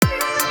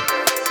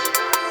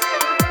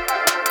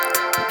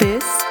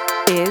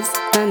is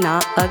the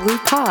Not Ugly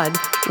Pod,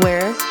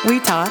 where we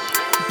talk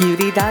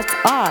beauty that's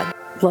odd.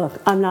 Look,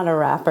 I'm not a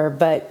rapper,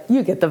 but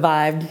you get the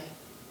vibe.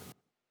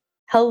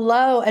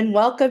 Hello, and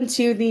welcome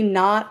to the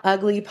Not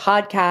Ugly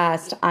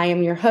Podcast. I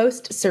am your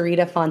host,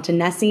 Sarita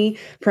Fontanesi,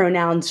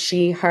 pronouns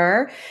she,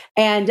 her,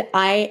 and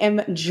I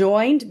am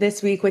joined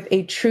this week with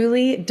a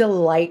truly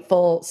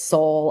delightful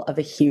soul of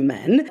a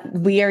human.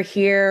 We are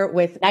here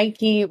with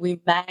Nike. We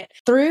met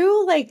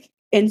through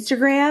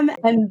Instagram,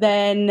 and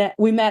then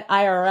we met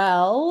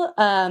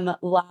IRL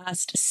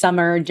last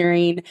summer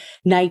during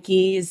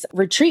Nike's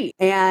retreat.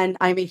 And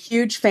I'm a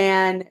huge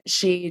fan.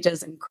 She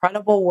does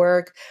incredible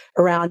work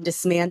around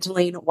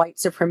dismantling white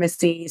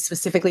supremacy,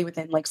 specifically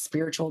within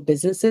spiritual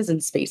businesses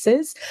and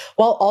spaces,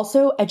 while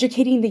also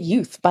educating the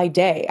youth by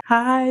day.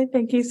 Hi,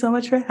 thank you so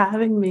much for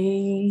having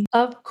me.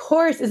 Of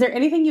course. Is there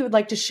anything you would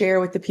like to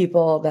share with the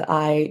people that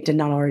I did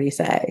not already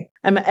say?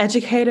 I'm an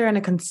educator and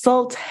a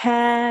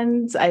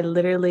consultant. I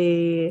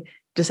literally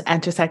just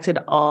intersected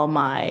all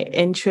my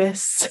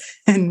interests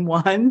in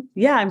one.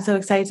 Yeah, I'm so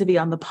excited to be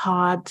on the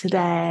pod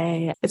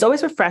today. It's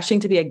always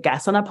refreshing to be a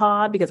guest on a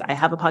pod because I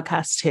have a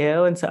podcast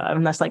too. And so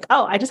I'm just like,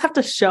 I just have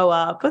to show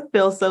up. It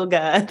feels so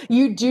good.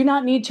 You do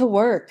not need to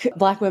work.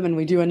 Black women,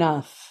 we do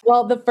enough.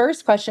 Well, the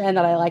first question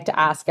that I like to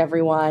ask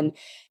everyone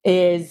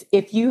is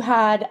if you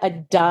had a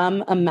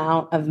dumb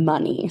amount of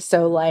money,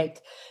 so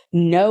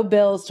no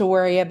bills to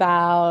worry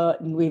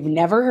about, we've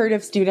never heard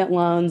of student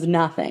loans,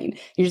 nothing.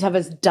 You just have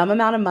this dumb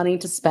amount of money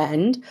to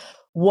spend.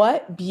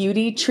 What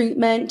beauty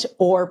treatment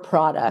or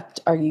product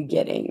are you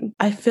getting?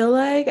 I feel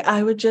like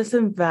I would just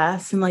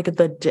invest in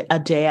a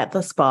day at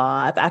the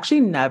spa. I've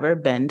actually never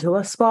been to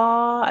a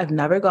spa. I've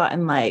never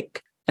gotten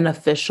an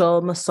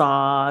official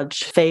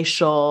massage,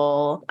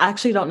 facial. I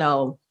actually don't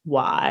know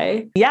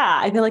why. Yeah,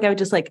 I feel like I would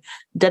just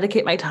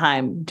dedicate my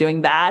time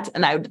doing that,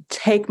 and I would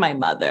take my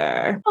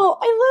mother. Oh,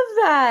 I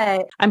love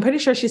that. I'm pretty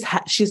sure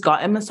she's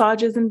gotten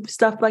massages and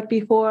stuff like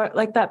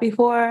that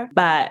before,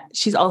 but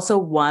she's also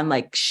one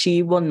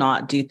she will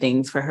not do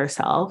things for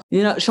herself.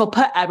 You know, she'll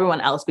put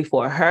everyone else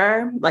before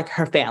her,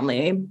 her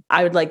family.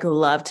 I would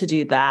love to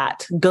do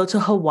that. Go to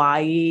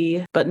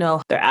Hawaii, but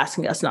no, they're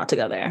asking us not to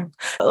go there.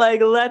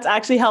 Let's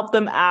actually help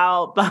them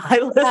out by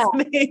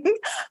listening.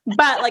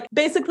 But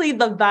basically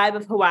the vibe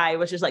of Hawaii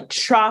was just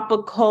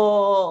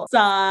tropical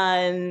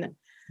sun,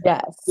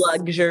 yes,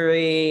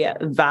 luxury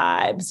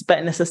vibes, but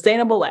in a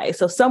sustainable way.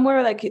 So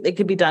somewhere it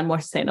could be done more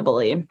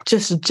sustainably.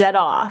 Just jet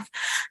off,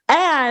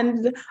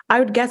 and I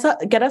would get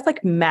us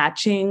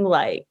matching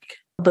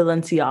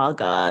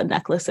Balenciaga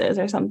necklaces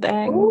or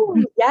something. Ooh,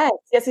 yes.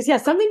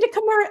 Something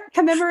to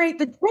commemorate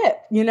the trip,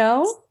 you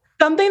know?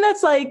 Something that's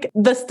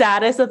the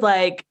status of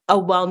a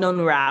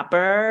well-known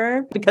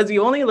rapper, because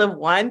you only live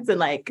once,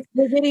 and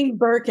we're getting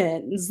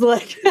Birkins.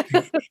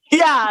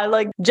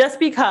 Yeah, just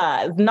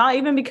because. Not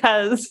even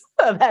because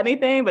of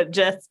anything, but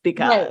just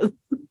because. Right.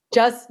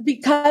 Just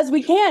because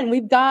we can.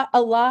 We've got a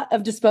lot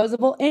of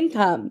disposable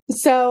income.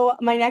 So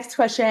my next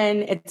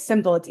question, it's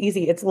simple, it's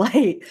easy, it's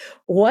light.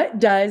 What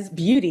does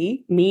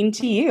beauty mean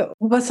to you?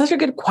 Well, such a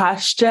good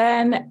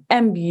question.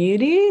 And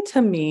beauty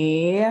to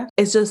me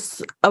is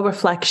just a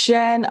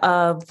reflection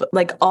of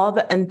all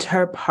the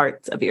inner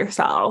parts of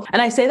yourself.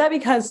 And I say that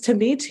because to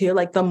me too,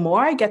 the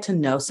more I get to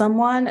know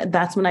someone,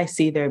 that's when I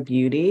see their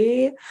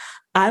beauty.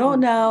 I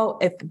don't know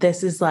if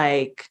this is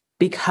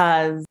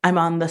because I'm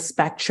on the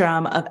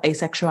spectrum of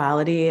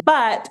asexuality,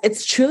 but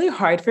it's truly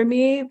hard for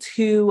me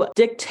to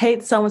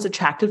dictate someone's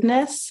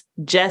attractiveness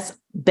just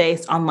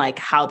based on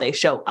how they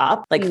show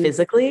up,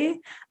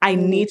 physically. I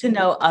need to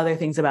know other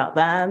things about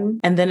them,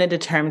 and then it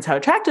determines how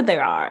attractive they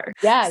are.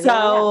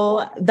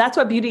 So that's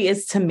what beauty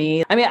is to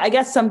me. I mean, I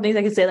guess some things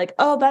I could say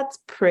oh, that's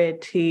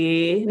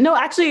pretty. No,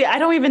 actually, I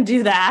don't even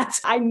do that.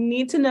 I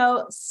need to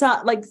know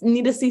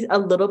need to see a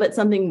little bit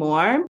something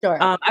more. Sure.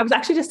 I was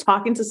actually just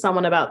talking to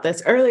someone about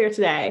this earlier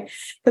today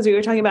because we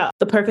were talking about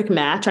The Perfect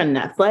Match on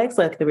Netflix,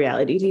 the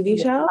reality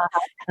TV show.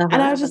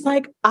 And I was just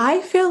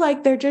I feel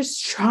like they're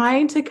just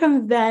trying to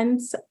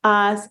convince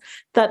us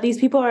that these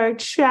people are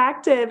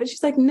attractive. And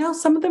she's no,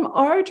 some of them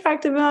are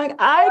attractive. And I'm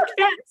I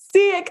can't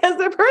see it because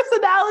their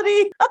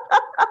personality.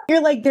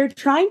 You're they're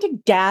trying to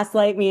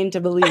gaslight me into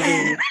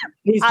believing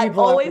these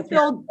people. I always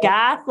feel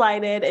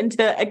gaslighted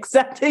into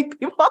accepting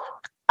people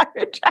are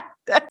attractive.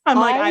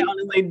 I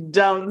honestly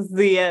don't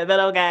see it, but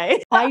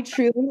okay. I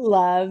truly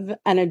love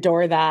and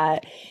adore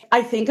that.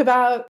 I think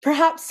about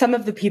perhaps some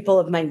of the people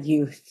of my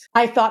youth.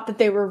 I thought that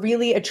they were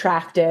really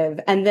attractive.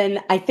 And then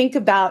I think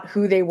about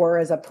who they were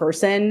as a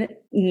person,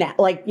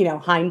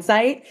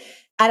 hindsight.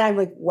 And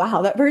I'm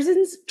wow, that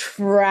person's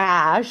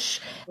trash.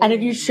 And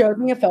if you showed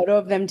me a photo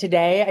of them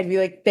today, I'd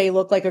be they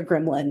look like a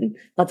gremlin.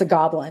 That's a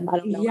goblin. I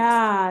don't know.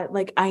 Yeah.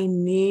 I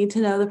need to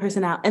know the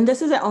personality. And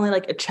this isn't only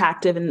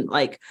attractive and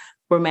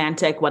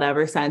romantic,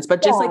 whatever sense,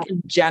 but just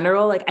in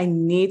general, I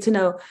need to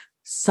know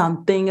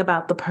something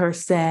about the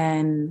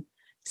person,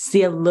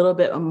 see a little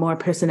bit more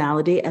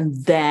personality,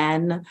 and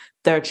then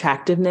their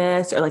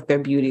attractiveness or their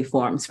beauty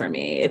forms for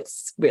me.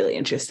 It's really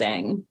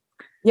interesting.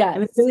 Yeah.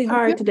 And it's really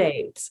hard to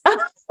date.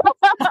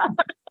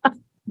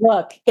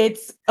 Look,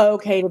 it's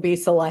okay to be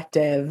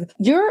selective.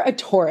 You're a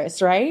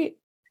Taurus, right?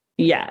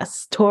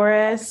 Yes.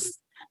 Taurus,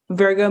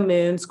 Virgo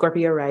moon,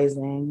 Scorpio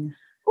rising.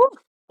 Woo.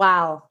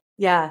 Wow.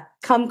 Yeah.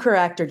 Come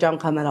correct or don't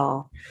come at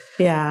all.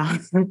 Yeah.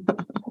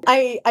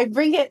 I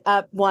bring it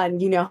up, one,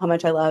 you know how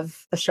much I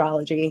love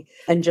astrology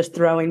and just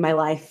throwing my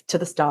life to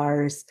the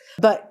stars.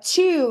 But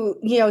two,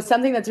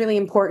 something that's really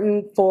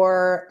important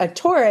for a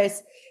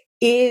Taurus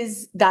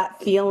is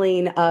that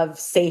feeling of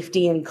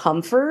safety and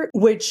comfort,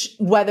 which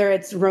whether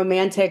it's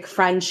romantic,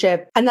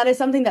 friendship, and that is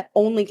something that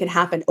only can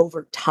happen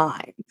over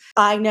time.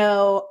 I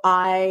know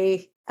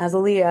as a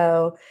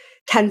Leo,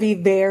 can be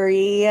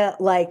very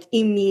like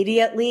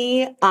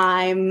immediately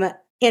I'm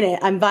in it,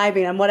 I'm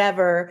vibing, I'm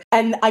whatever.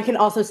 And I can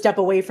also step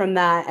away from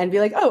that and be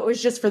like, oh, it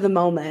was just for the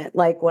moment,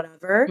 like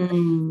whatever.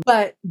 Mm.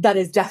 But that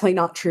is definitely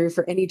not true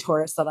for any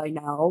Taurus that I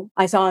know.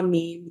 I saw a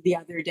meme the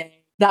other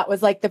day that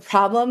was like, the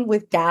problem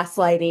with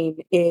gaslighting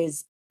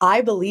is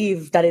I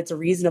believe that it's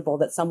reasonable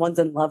that someone's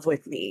in love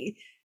with me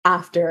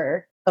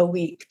after a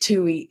week,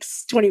 2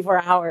 weeks,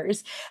 24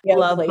 hours.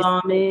 Love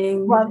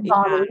bombing. Love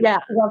bombing. Yeah,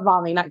 love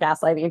bombing, not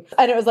gaslighting.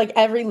 And it was like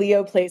every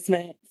Leo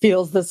placement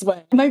feels this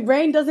way. My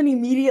brain doesn't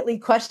immediately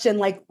question,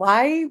 like,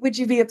 why would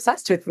you be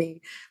obsessed with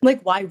me?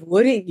 Like, why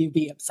wouldn't you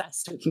be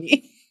obsessed with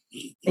me?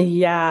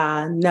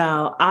 Yeah,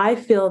 no, I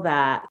feel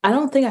that. I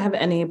don't think I have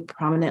any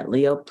prominent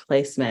Leo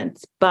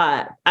placements,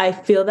 but I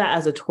feel that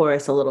as a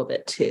Taurus a little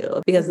bit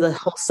too, because the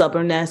whole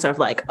stubbornness of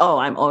like, oh,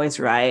 I'm always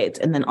right.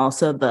 And then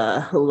also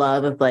the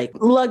love of like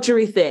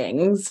luxury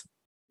things.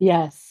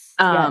 Yes.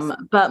 Yes.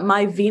 But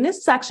my Venus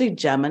is actually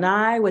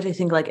Gemini, which I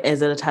think like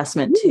is a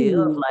testament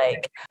to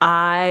like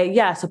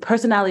so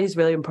personality is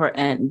really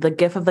important. The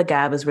gift of the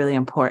gab is really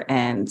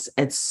important.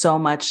 It's so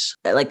much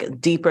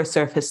like deeper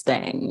surface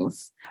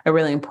things are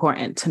really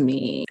important to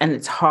me. And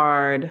it's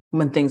hard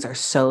when things are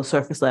so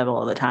surface level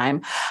all the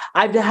time.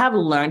 I have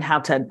learned how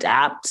to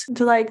adapt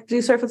to like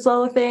do surface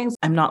level things.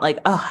 I'm not like,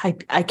 oh,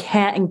 I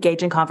can't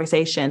engage in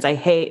conversations. I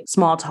hate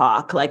small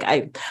talk. Like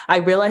I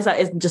realize that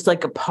it's just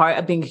like a part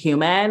of being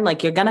human.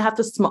 Like you're going to have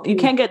to, you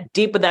can't get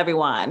deep with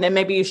everyone and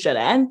maybe you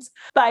shouldn't,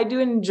 but I do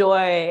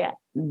enjoy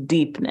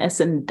deepness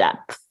and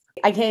depth.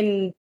 I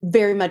can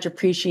very much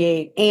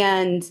appreciate.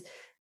 And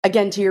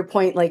again, to your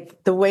point,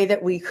 like the way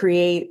that we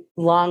create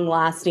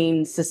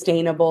long-lasting,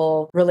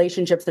 sustainable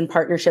relationships and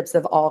partnerships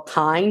of all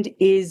kind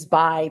is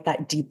by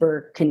that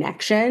deeper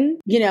connection.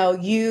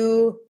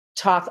 You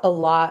talk a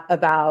lot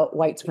about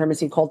white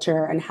supremacy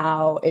culture and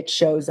how it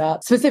shows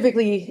up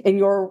specifically in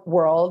your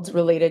world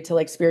related to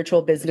like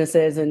spiritual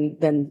businesses and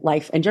then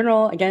life in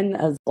general, again,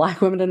 as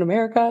Black women in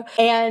America.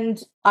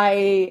 And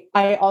I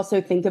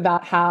also think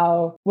about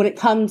how when it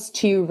comes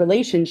to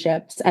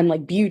relationships and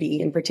like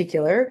beauty in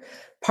particular,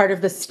 part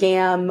of the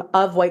scam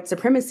of white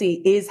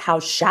supremacy is how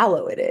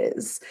shallow it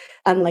is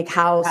and like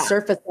how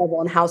surface level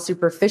and how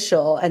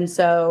superficial. And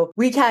so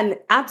we can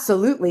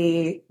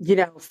absolutely,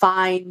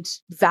 find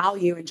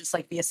value in just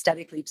like be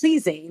aesthetically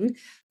pleasing.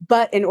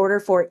 But in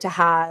order for it to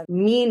have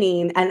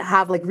meaning and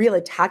have like real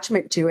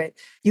attachment to it,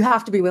 you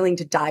have to be willing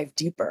to dive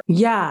deeper.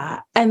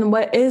 Yeah. And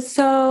what is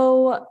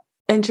so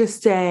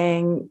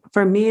interesting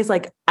for me is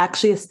like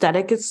actually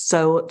aesthetic is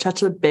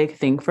such a big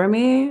thing for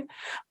me,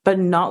 but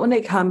not when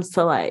it comes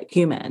to like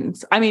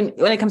humans. I mean,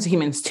 when it comes to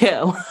humans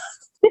too.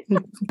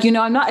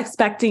 I'm not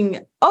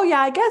expecting,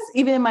 I guess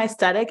even in my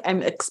aesthetic,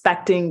 I'm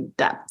expecting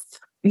depth.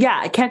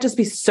 Yeah, it can't just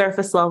be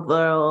surface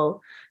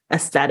level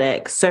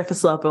aesthetic,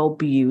 surface level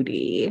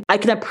beauty. I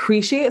can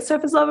appreciate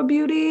surface level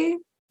beauty.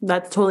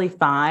 That's totally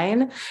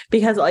fine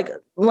because like,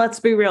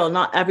 let's be real,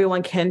 not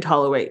everyone can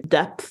tolerate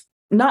depth.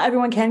 Not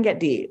everyone can get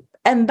deep.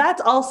 And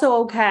that's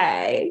also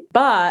okay.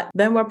 But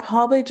then we're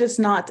probably just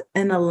not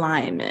in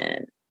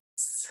alignment.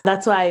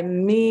 That's why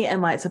me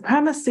and white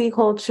supremacy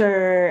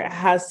culture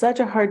has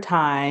such a hard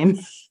time.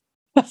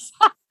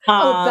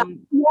 Why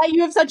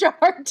you have such a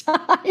hard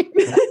time?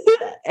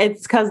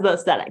 It's because of the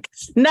aesthetic.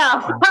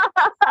 No.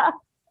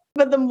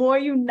 But the more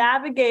you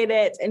navigate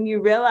it and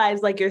you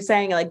realize, like you're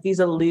saying, like these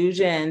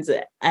illusions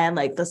and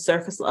like the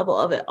surface level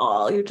of it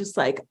all, you're just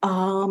like,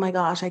 oh my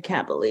gosh, I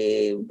can't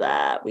believe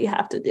that we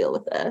have to deal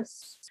with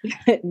this.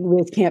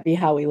 This can't be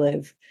how we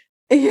live.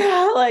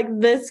 Yeah, like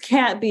this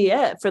can't be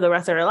it for the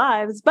rest of our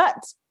lives, but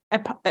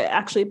it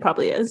actually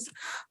probably is,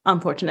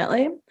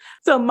 unfortunately.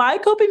 So my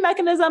coping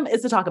mechanism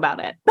is to talk about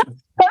it.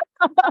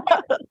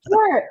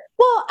 Sure.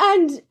 Well,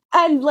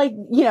 and like,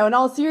 in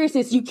all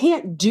seriousness, you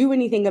can't do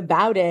anything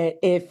about it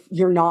if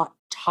you're not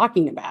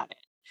talking about it.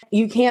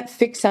 You can't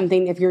fix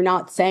something if you're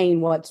not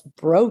saying what's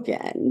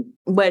broken.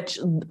 Which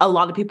a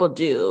lot of people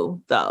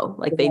do, though.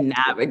 Like they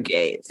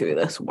navigate through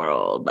this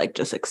world, like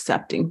just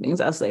accepting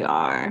things as they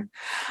are.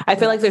 I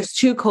feel like there's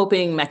two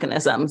coping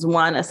mechanisms.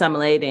 One,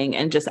 assimilating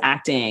and just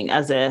acting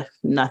as if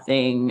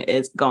nothing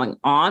is going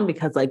on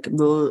because like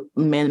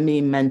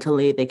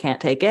mentally they can't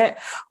take it.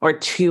 Or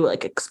two,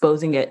 like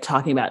exposing it,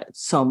 talking about it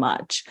so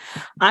much.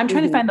 I'm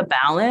trying to find the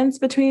balance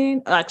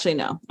between, actually,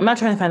 no, I'm not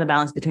trying to find the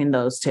balance between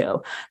those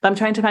two, but I'm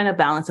trying to find a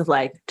balance balance of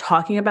like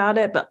talking about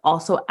it, but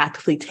also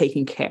actively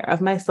taking care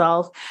of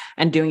myself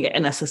and doing it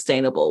in a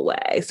sustainable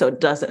way. So it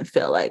doesn't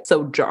feel like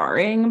so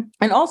jarring.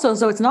 And also,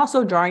 so it's not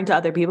so jarring to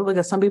other people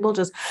because some people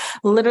just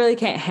literally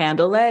can't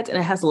handle it. And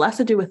it has less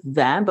to do with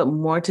them, but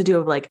more to do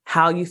with like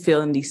how you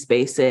feel in these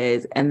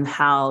spaces and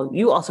how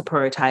you also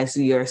prioritize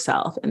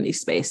yourself in these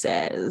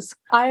spaces.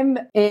 I'm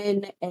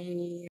in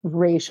a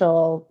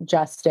racial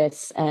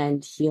justice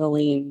and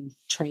healing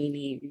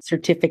training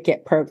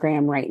certificate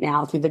program right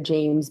now through the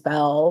James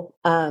Bell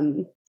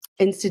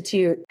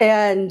Institute.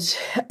 And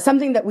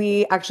something that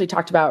we actually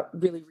talked about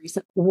really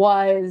recently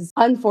was,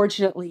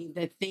 unfortunately,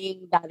 the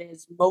thing that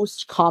is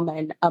most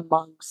common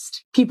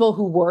amongst people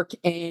who work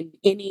in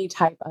any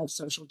type of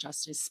social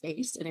justice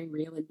space in a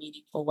real and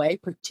meaningful way,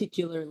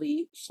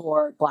 particularly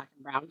for Black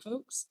and Brown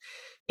folks,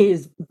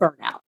 is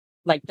burnout.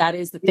 Like that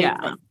is the thing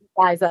that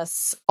unifies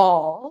us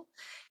all.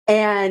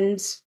 And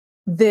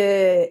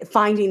the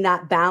finding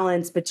that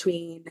balance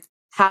between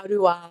how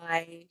do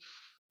I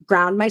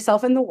ground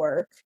myself in the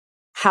work?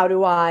 How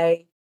do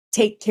I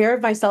take care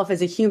of myself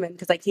as a human?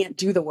 Because I can't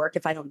do the work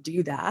if I don't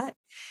do that.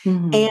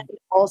 Mm-hmm. And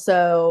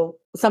also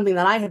something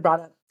that I had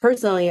brought up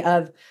personally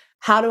of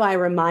how do I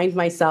remind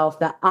myself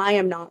that I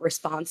am not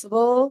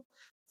responsible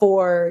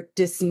for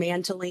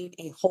dismantling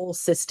a whole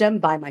system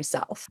by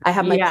myself. I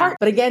have my part.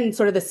 But again,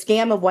 sort of the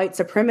scam of white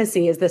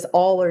supremacy is this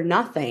all or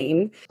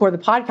nothing. For the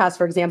podcast,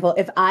 for example,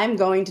 if I'm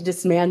going to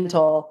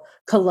dismantle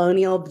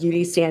colonial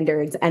beauty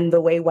standards and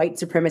the way white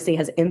supremacy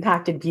has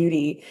impacted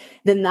beauty,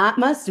 then that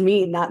must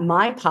mean that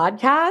my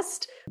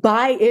podcast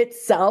by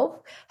itself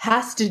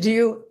has to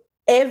do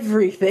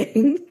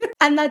everything.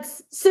 And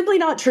that's simply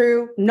not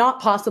true, not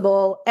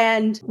possible.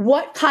 And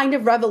what kind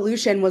of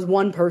revolution was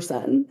one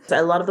person?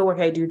 A lot of the work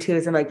I do too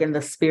is in like in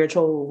the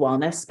spiritual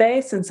wellness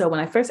space. And so when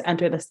I first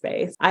entered the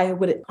space, I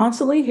would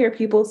constantly hear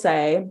people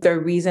say their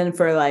reason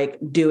for like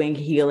doing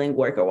healing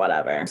work or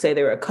whatever, say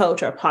they were a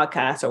coach or a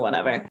podcast or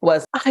whatever,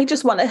 was I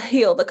just want to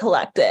heal the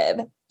collective.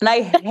 And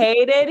I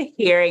hated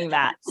hearing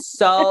that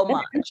so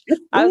much.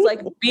 I was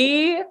like,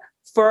 be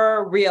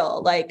for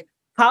real. Like,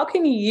 how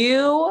can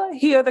you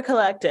hear the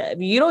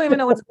collective? You don't even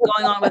know what's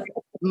going on with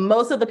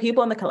most of the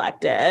people in the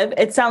collective.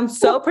 It sounds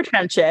so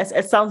pretentious.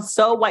 It sounds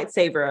so white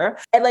savior.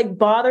 It like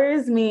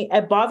bothers me.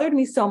 It bothered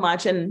me so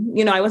much. And,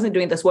 you know, I wasn't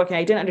doing this work and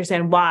I didn't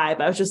understand why,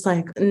 but I was just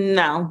like,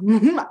 no,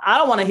 I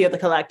don't want to hear the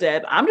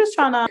collective. I'm just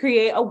trying to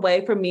create a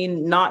way for me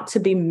not to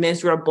be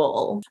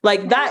miserable.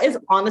 Like that is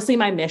honestly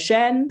my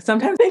mission.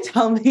 Sometimes they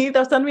tell me,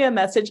 they'll send me a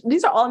message.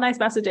 These are all nice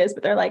messages,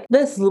 but they're like,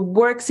 this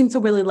work seems to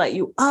really light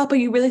you up, or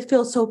you really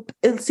feel so,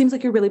 it seems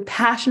like you're really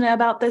passionate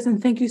about this.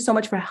 And thank you so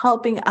much for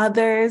helping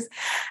others.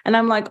 And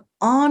I'm like,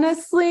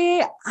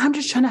 honestly, I'm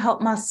just trying to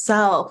help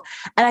myself.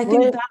 And I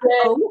think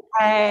that's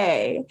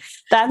okay.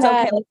 That's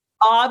okay. Like,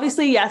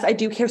 obviously, yes, I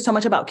do care so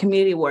much about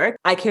community work.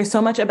 I care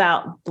so much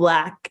about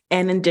Black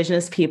and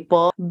Indigenous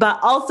people, but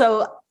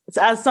also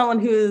as someone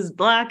who's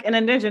Black and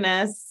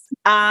Indigenous,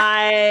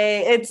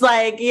 it's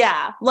like,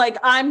 yeah, like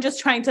I'm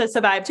just trying to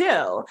survive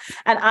too.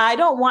 And I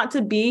don't want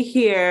to be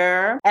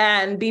here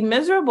and be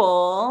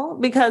miserable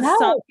because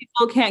some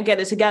people can't get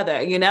it together,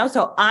 you know?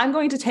 So I'm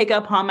going to take it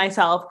upon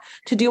myself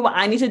to do what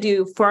I need to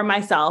do for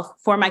myself,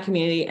 for my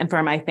community, and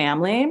for my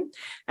family.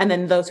 And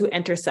then those who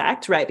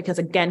intersect, right? Because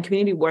again,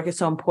 community work is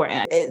so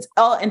important. It's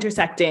all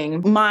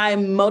intersecting. My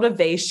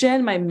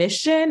motivation, my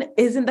mission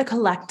isn't the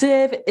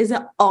collective,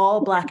 isn't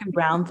all Black and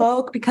brown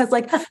folk, because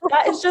like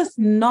that is just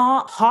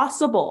not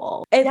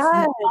possible. It's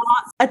not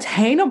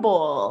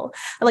attainable.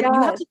 Like you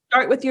have to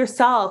start with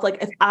yourself.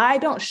 Like if I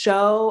don't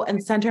show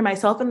and center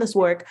myself in this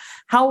work,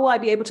 how will I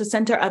be able to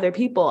center other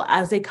people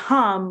as they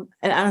come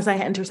and as I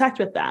intersect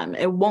with them?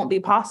 It won't be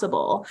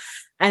possible.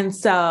 And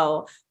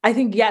so I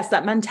think, yes,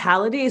 that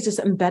mentality is just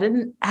embedded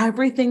in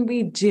everything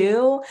we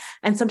do.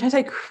 And sometimes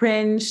I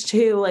cringe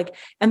to like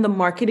in the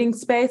marketing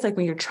space, like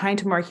when you're trying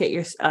to market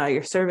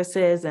your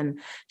services and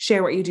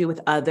share what you do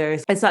with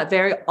others, it's that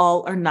very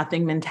all or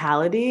nothing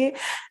mentality.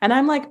 And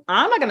I'm like,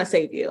 I'm not going to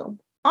save you.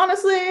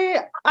 Honestly,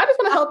 I just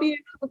want to help you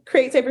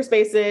create safer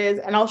spaces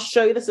and I'll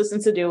show you the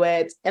systems to do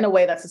it in a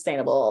way that's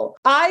sustainable.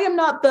 I am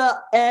not the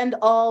end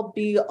all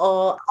be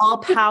all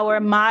power.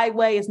 My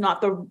way is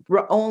not the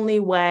only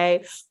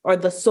way or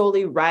the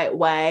solely right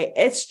way.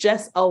 It's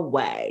just a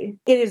way.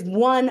 It is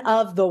one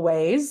of the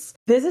ways.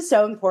 This is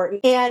so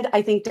important. And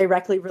I think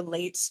directly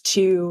relates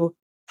to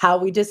how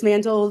we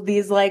dismantle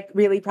these like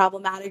really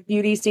problematic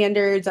beauty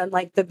standards and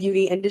like the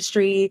beauty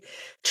industry,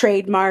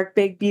 trademark,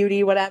 big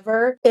beauty,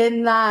 whatever,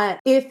 in that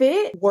if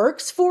it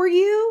works for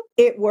you,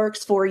 it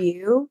works for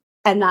you.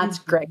 And that's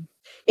great.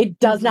 It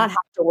does not have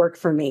to work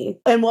for me.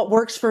 And what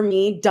works for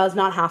me does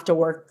not have to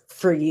work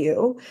for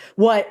you.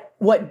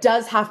 What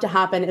does have to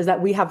happen is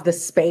that we have the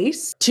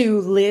space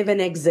to live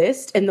and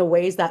exist in the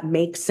ways that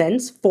make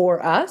sense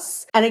for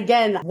us. And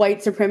again,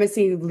 white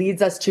supremacy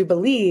leads us to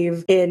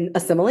believe in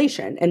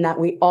assimilation and that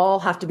we all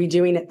have to be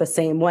doing it the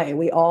same way.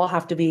 We all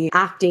have to be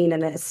acting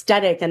in an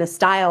aesthetic and a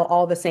style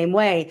all the same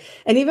way.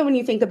 And even when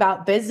you think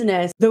about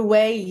business, the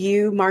way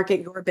you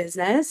market your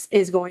business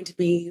is going to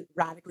be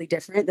radically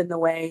different than the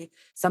way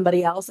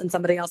somebody else and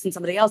somebody else and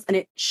somebody else. And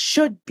it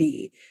should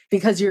be,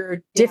 because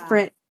you're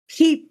different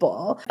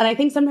people. And I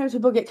think sometimes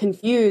people get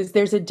confused.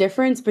 There's a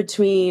difference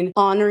between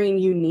honoring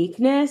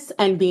uniqueness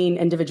and being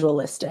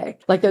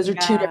individualistic. Like those are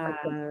two different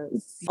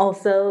things.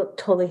 Also,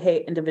 totally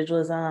hate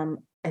individualism.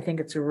 I think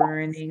it's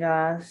ruining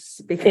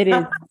us because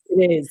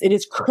it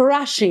is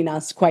crushing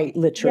us quite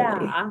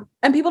literally. Yeah.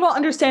 And people don't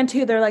understand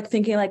too. They're like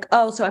thinking like,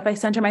 oh, so if I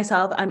center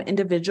myself, I'm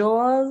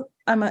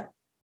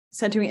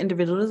centering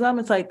individualism.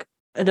 It's like,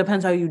 it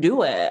depends how you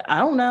do it. I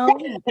don't know.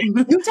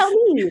 You tell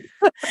me.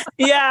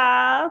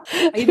 Yeah.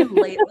 Even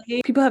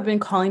lately, people have been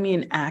calling me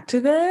an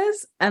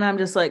activist. And I'm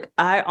just like,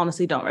 I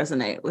honestly don't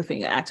resonate with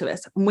being an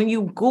activist. When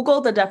you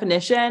Google the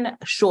definition,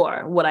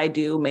 sure, what I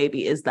do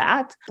maybe is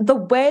that. The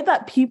way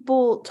that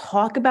people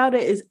talk about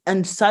it is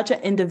in such an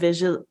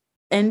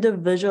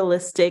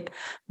individualistic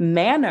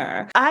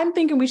manner. I'm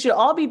thinking we should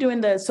all be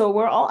doing this. So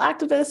we're all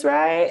activists,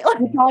 right?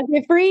 We all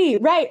get free,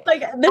 right?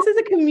 Like this is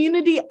a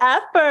community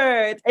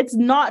effort. It's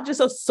not just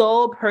a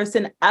sole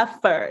person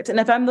effort. And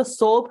if I'm the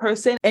sole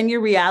person in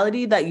your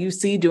reality that you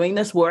see doing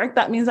this work,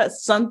 that means that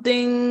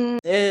something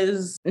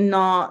is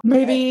not.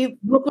 Maybe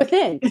look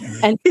within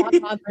and stop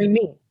bothering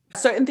me.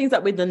 Certain things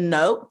that we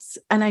denote,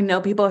 and I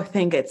know people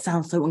think it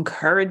sounds so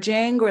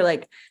encouraging or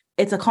like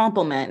it's a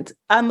compliment.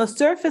 On the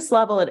surface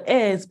level, it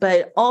is,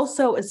 but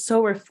also it's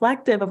so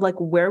reflective of like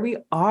where we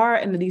are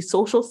in these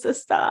social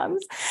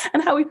systems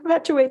and how we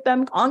perpetuate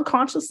them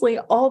unconsciously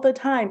all the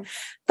time.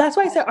 That's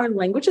why I said our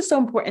language is so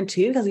important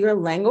too, because your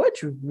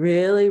language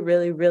really,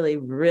 really, really,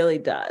 really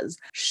does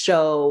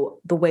show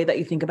the way that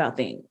you think about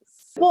things.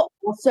 People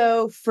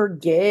also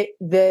forget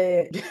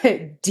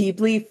the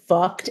deeply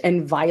fucked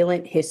and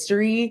violent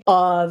history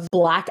of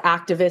Black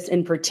activists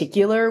in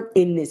particular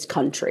in this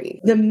country.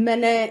 The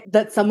minute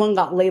that someone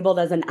got labeled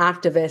as an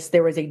activist,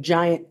 there was a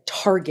giant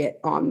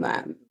target on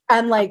them.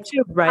 And like, I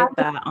should write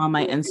that on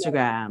my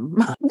Instagram.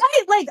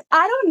 Right? Like,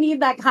 I don't need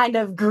that kind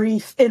of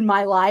grief in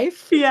my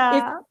life.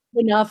 Yeah.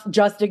 It's enough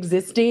just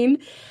existing.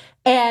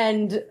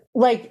 And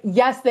like,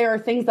 yes, there are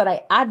things that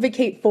I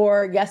advocate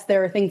for. Yes,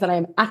 there are things that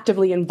I'm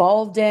actively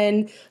involved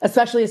in,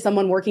 especially as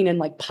someone working in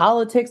like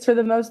politics for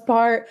the most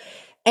part.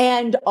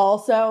 And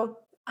also,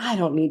 I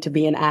don't need to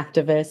be an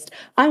activist.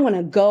 I want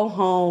to go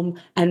home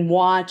and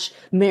watch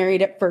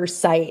Married at First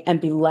Sight and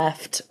be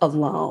left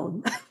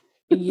alone.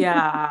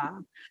 Yeah.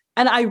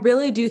 And I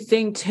really do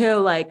think too,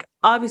 like,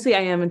 obviously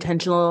I am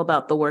intentional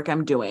about the work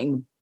I'm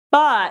doing,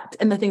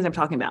 and the things I'm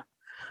talking about.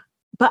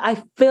 But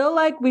I feel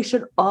like we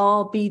should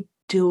all be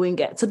doing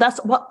it. So that's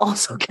what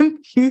also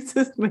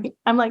confuses me.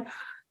 I'm like,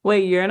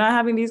 wait, you're not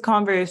having these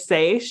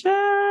conversations?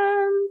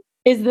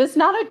 Is this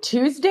not a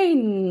Tuesday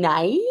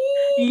night?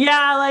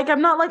 Yeah, like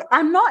I'm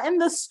not in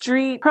the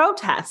street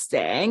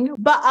protesting,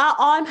 but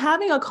I'm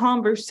having a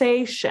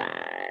conversation.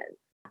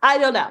 I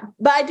don't know.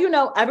 But I do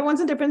know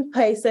everyone's in different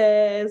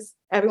places.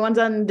 Everyone's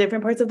on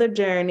different parts of their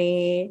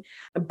journey.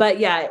 But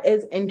yeah,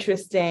 it's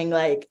interesting.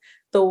 Like,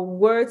 the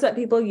words that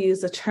people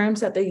use, the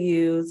terms that they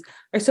use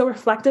are so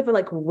reflective of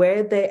like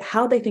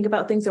how they think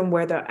about things and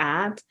where they're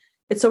at.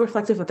 It's so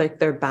reflective of like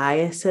their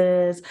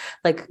biases.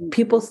 Like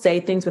people say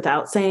things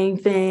without saying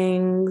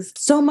things.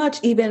 So much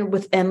even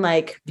within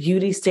like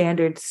beauty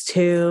standards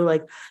too,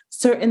 like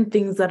certain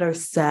things that are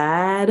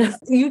said.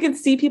 You can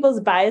see people's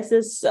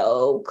biases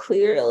so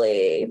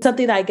clearly.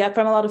 Something that I get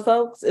from a lot of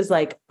folks is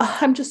like, oh,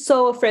 I'm just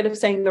so afraid of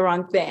saying the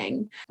wrong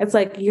thing. It's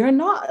like, you're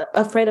not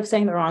afraid of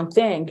saying the wrong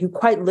thing. You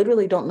quite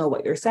literally don't know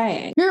what you're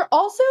saying. You're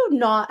also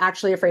not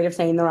actually afraid of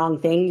saying the wrong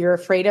thing. You're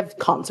afraid of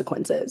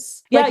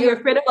consequences. Yeah, like you're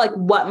afraid of like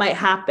what might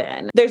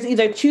happen. There's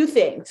either two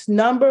things.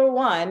 Number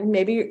one,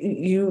 maybe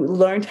you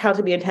learned how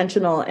to be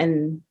intentional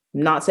and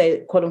not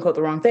say quote unquote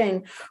the wrong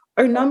thing.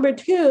 Or number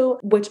two,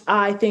 which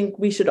I think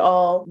we should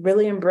all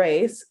really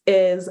embrace,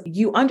 is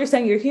you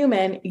understand you're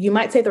human. You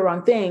might say the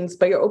wrong things,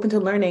 but you're open to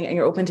learning and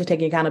you're open to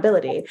taking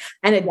accountability.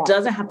 And it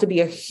doesn't have to be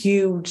a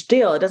huge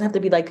deal. It doesn't have to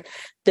be like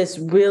this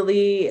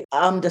really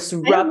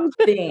disrupt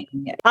thing.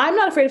 I'm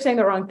not afraid of saying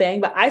the wrong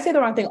thing, but I say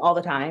the wrong thing all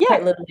the time. Yeah.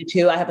 Quite literally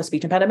too. I have a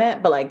speech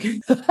impediment, but like,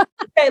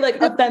 okay,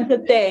 like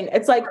offensive thing.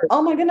 It's like,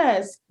 oh my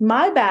goodness,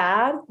 my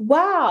bad.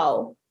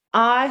 Wow.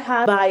 I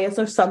have bias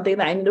or something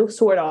that I need to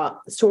sort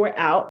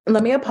out.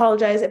 Let me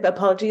apologize if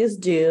apology is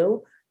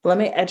due. Let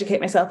me educate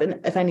myself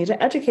and if I need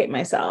to educate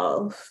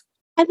myself.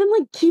 And then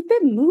like keep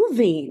it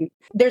moving.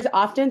 There's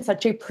often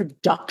such a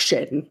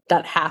production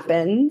that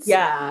happens.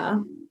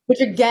 Yeah.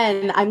 Which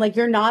again, I'm like,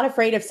 you're not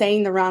afraid of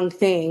saying the wrong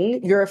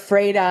thing. You're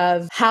afraid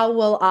of how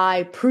will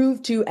I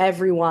prove to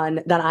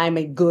everyone that I'm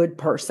a good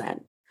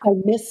person? I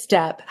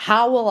misstep,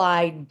 how will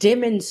I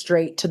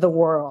demonstrate to the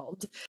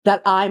world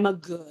that I'm a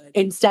good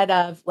instead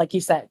of, like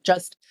you said,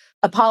 just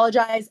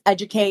apologize,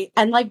 educate,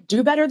 and like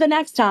do better the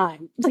next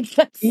time. Like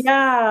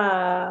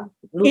Yeah.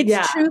 it's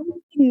Yeah.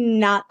 truly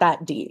not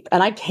that deep.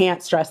 And I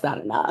can't stress that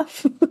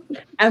enough.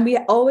 And we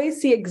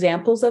always see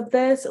examples of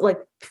this, like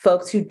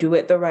folks who do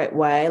it the right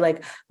way.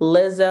 Like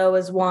Lizzo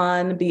is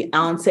one,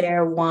 Beyonce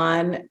are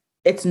one.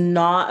 It's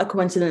not a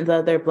coincidence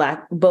that they're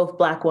both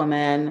Black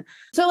women.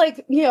 So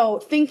like,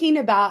 thinking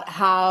about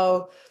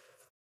how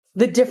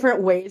the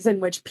different ways in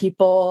which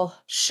people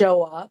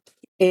show up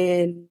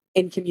in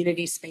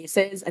community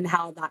spaces and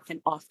how that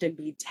can often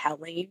be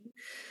telling.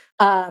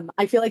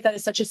 I feel like that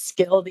is such a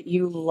skill that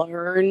you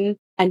learn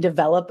and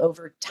develop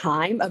over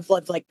time of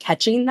like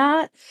catching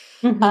that,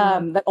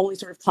 that only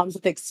sort of comes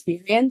with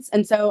experience.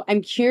 And so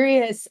I'm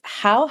curious,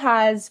 how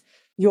has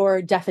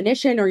your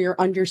definition or your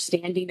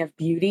understanding of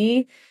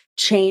beauty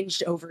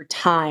changed over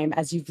time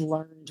as you've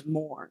learned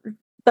more?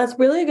 That's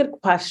really a good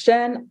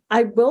question.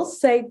 I will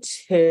say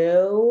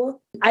too,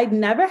 I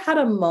never had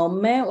a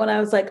moment when I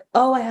was like,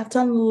 oh, I have to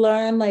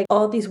unlearn like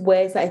all these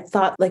ways that I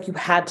thought like you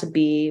had to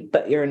be,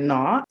 but you're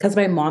not. Because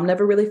my mom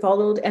never really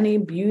followed any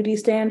beauty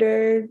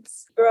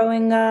standards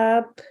growing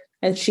up.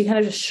 And she kind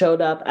of just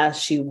showed up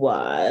as she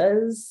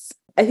was.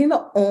 I think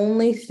the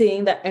only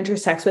thing that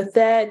intersects with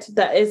it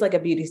that is like a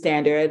beauty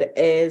standard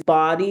is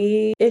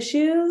body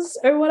issues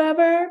or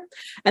whatever.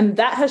 And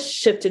that has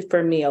shifted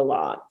for me a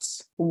lot,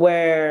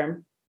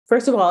 where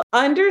first of all,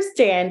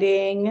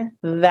 understanding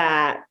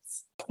that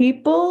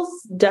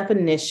people's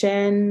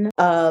definition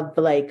of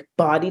like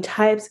body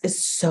types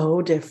is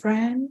so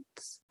different.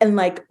 And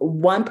like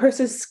one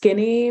person's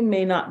skinny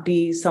may not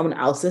be someone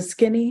else's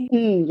skinny.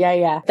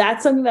 Yeah.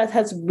 That's something that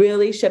has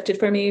really shifted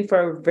for me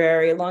for a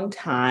very long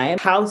time.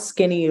 How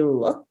skinny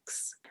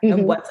looks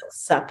and what's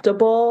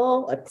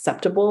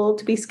acceptable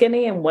to be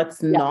skinny and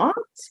what's not.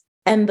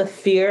 And the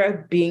fear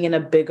of being in a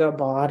bigger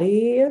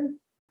body.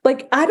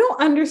 Like, I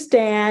don't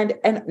understand,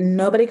 and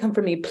nobody come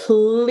for me.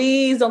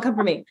 Please don't come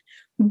for me.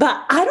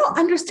 But I don't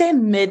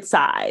understand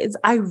mid-size.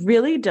 I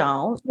really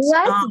don't.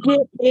 Let's get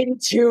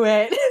into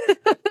it.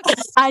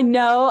 I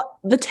know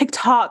the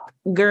TikTok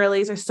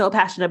girlies are so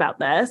passionate about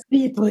this.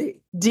 Deeply.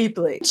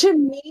 To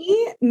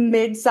me,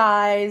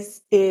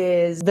 mid-size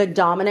is the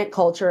dominant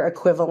culture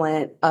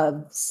equivalent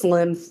of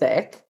slim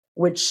thick,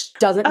 which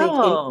doesn't make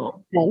any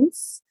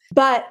sense.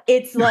 But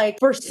it's like,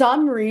 for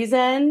some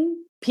reason,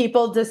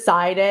 people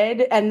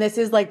decided, and this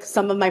is like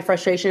some of my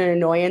frustration and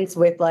annoyance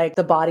with like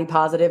the body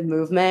positive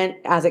movement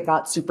as it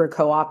got super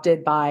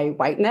co-opted by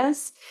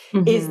whiteness,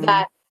 is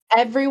that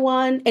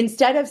everyone,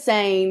 instead of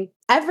saying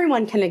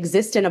everyone can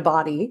exist in a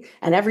body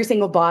and every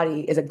single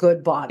body is a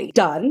good body,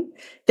 done,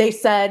 they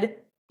said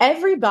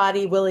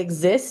everybody will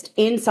exist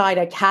inside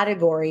a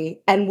category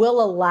and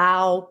will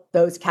allow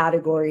those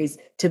categories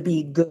to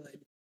be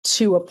good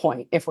to a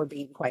point, if we're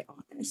being quite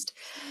honest.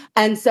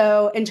 And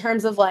so in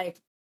terms of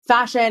like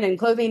fashion and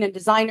clothing and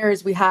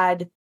designers, we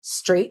had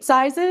straight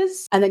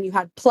sizes, and then you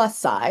had plus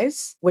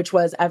size, which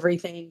was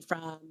everything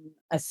from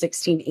a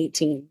 16,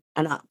 18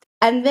 and up.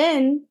 And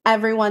then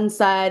everyone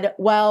said,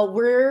 well,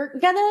 we're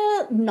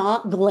gonna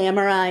not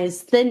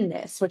glamorize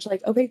thinness, which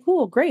like, okay,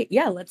 cool, great.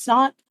 Yeah, let's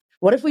not.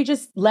 What if we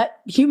just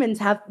let humans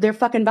have their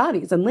fucking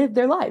bodies and live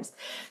their lives?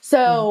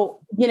 So,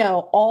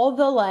 all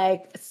the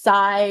like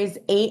size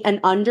 8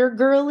 and under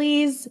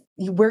girlies,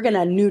 we're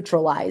gonna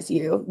neutralize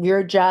you.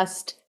 You're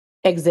just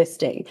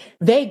existing.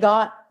 They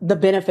got the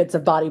benefits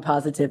of body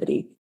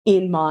positivity,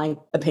 in my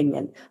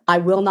opinion. I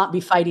will not be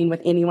fighting with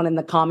anyone in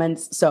the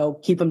comments, so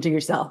keep them to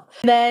yourself.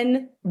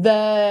 Then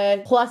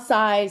the plus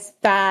size,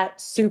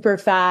 fat, super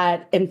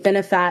fat,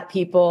 infinifat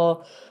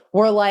people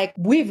were like,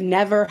 we've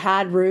never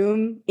had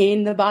room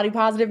in the body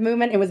positive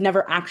movement. It was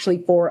never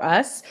actually for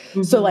us.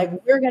 So like,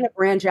 we're going to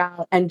branch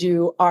out and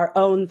do our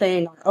own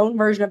thing, our own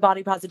version of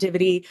body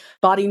positivity,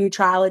 body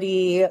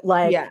neutrality,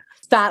 like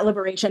fat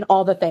liberation,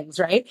 all the things,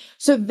 right?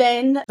 So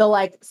then the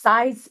like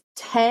size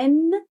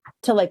 10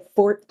 to like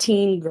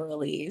 14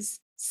 girlies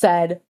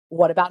said,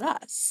 what about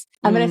us?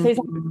 I'm going to say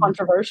something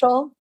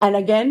controversial. And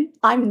again,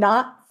 I'm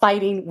not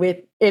fighting with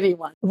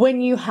anyone. When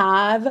you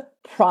have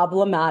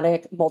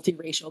problematic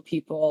multiracial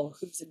people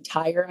whose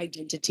entire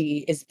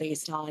identity is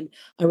based on,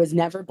 I was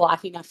never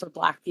Black enough for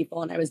Black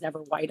people and I was never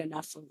white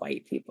enough for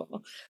white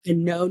people,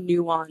 and no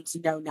nuance,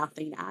 no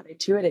nothing added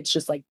to it. It's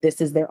just like,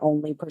 this is their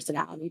only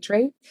personality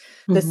trait.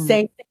 The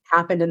same thing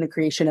happened in the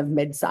creation of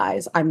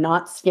midsize. I'm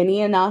not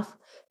skinny enough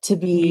to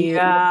be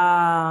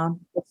the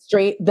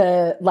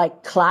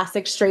like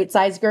classic straight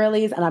size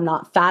girlies, and I'm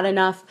not fat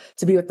enough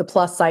to be with the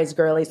plus size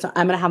girlies. So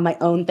I'm going to have my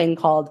own thing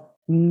called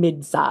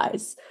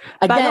mid-size.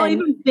 Again, but I don't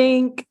even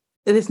think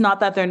it's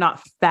not that they're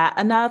not fat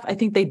enough. I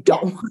think they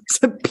don't want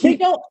to be.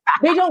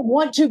 They don't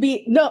want to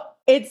be. No,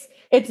 it's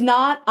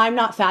not, I'm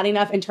not fat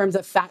enough in terms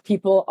of fat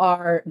people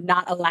are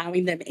not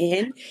allowing them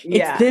in.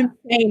 It's them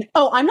saying,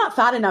 oh, I'm not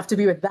fat enough to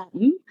be with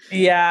them.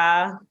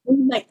 Yeah.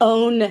 My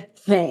own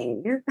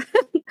thing.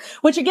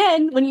 Which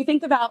again, when you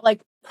think about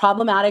like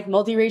problematic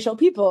multiracial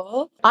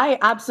people, I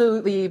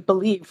absolutely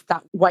believe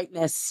that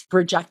whiteness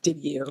rejected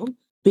you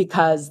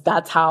because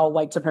that's how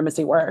white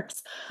supremacy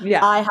works.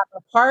 Yeah. I have a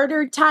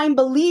harder time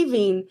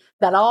believing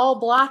that all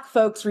Black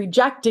folks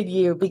rejected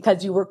you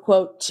because you were,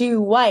 quote,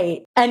 too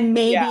white. And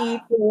maybe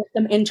there was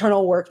some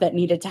internal work that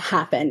needed to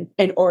happen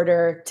in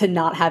order to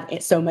not have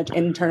so much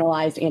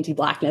internalized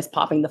anti-Blackness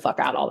popping the fuck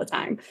out all the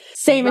time.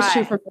 Same is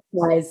true for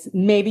guys.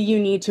 Maybe you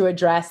need to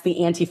address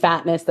the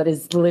anti-fatness that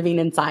is living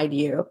inside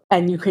you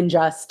and you can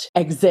just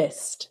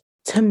exist.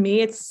 To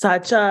me, it's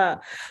such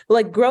a,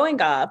 like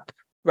growing up,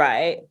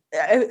 right?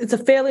 It's a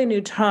fairly new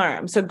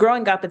term. So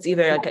growing up, it's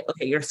either like,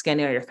 okay, you're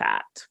skinny or you're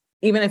fat.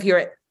 Even if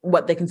you're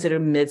what they consider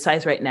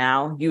mid-size right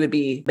now, you would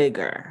be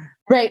bigger.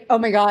 Right. Oh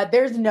my God.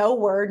 There's no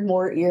word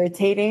more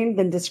irritating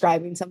than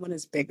describing someone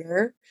as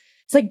bigger.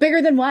 It's like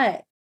bigger than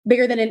what?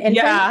 Bigger than an infant?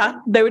 Yeah.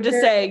 They would just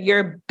say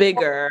you're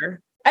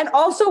bigger. And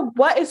also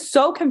what is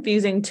so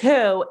confusing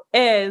too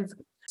is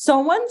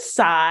someone's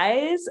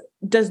size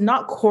does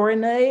not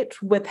coordinate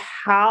with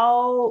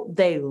how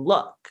they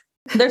look.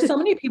 There's so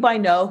many people I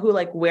know who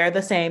like wear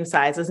the same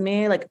size as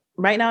me. Like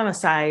right now I'm a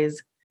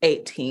size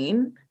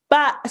 18,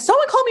 but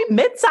someone called me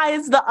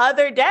mid-size the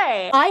other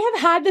day. I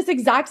have had this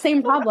exact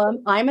same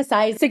problem. I'm a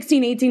size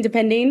 16, 18,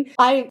 depending.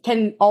 I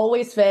can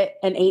always fit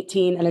an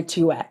 18 and a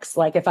 2X.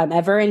 Like if I'm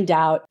ever in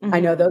doubt, I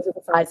know those are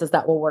the sizes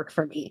that will work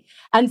for me.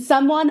 And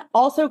someone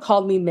also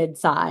called me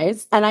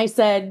mid-size. And I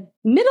said,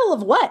 middle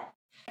of what?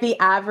 The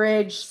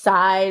average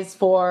size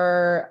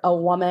for a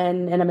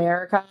woman in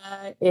America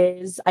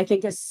is, I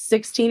think, a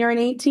 16 or an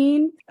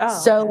 18.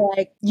 So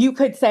like you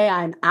could say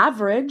I'm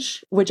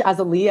average, which as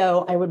a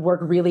Leo, I would work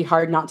really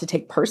hard not to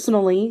take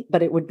personally,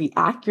 but it would be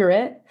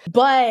accurate.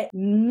 But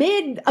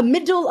a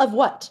middle of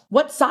what?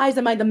 What size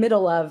am I the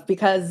middle of?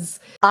 Because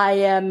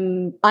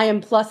I'm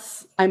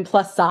plus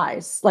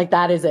size. Like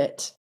that is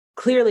it.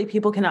 Clearly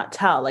people cannot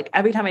tell. Like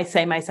every time I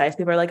say my size,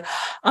 people are like,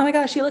 oh my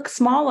gosh, she looks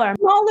smaller.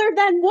 Smaller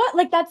than what?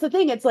 Like that's the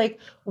thing. It's like,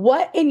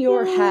 what in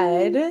your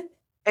head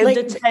it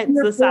dictates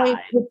the size.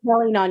 You're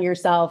telling on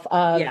yourself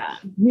of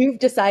you've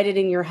decided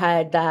in your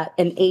head that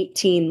an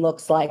 18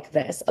 looks like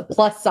this, a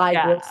plus size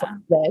looks like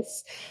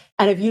this.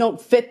 And if you don't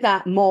fit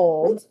that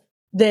mold,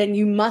 then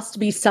you must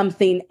be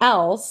something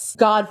else.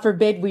 God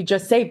forbid we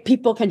just say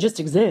people can just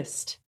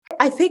exist.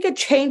 I think it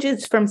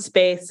changes from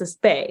space to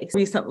space.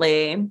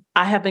 Recently,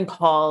 I have been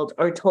called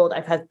or told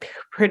I've had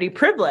pretty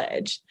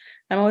privilege.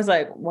 I'm always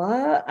like,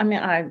 what? I mean,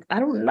 I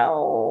don't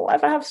know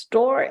if I have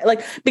story.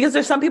 Like, because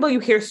there's some people you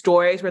hear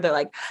stories where they're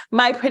like,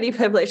 my pretty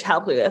privilege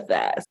helped me with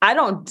this. I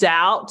don't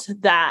doubt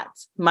that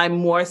my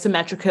more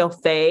symmetrical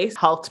face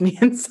helped me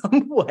in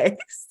some ways.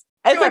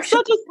 It's like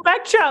such a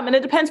spectrum, and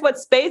it depends what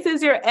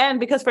spaces you're in.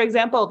 Because, for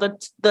example,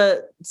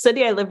 the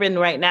city I live in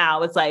right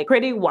now is like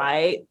pretty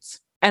white.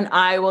 And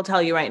I will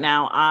tell you right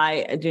now,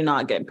 I do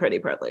not get pretty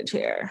privilege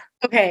here.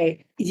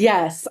 Okay.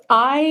 Yes.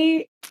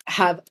 I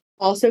have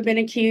also been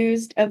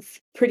accused of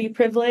pretty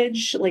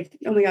privilege. Like,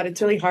 oh my God,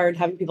 it's really hard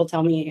having people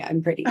tell me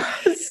I'm pretty.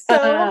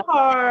 So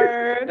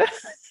hard.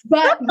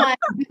 But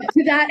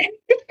to that,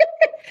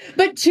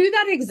 but to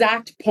that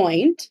exact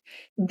point,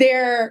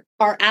 there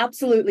are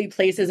absolutely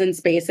places and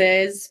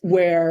spaces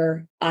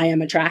where I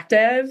am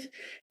attractive.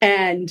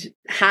 And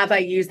have I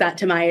used that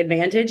to my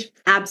advantage?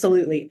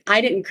 Absolutely. I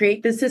didn't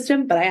create this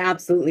system, but I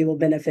absolutely will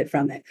benefit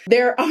from it.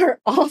 There are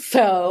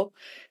also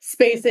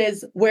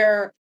spaces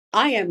where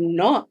I am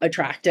not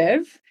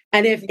attractive.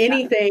 And if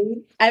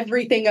anything,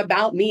 everything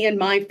about me and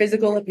my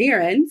physical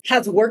appearance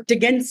has worked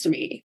against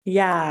me.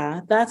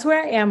 Yeah, that's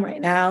where I am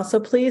right now. So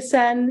please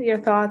send your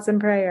thoughts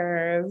and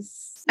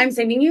prayers. I'm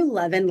sending you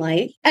love and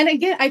light. And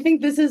again, I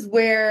think this is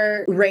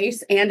where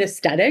race and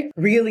aesthetic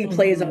really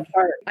plays a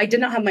part. I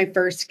did not have my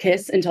first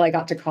kiss until I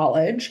got to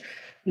college.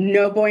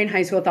 No boy in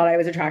high school thought I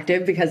was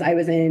attractive because I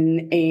was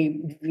in a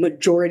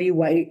majority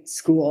white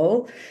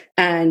school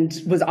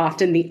and was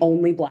often the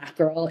only Black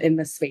girl in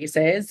the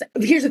spaces.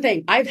 Here's the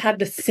thing. I've had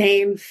the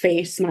same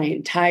face my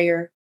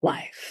entire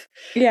life.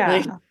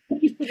 Yeah.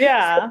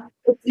 Yeah.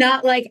 It's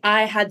not like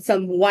I had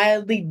some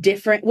wildly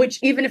different, which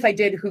even if I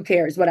did, who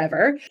cares,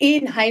 whatever.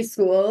 In high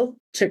school,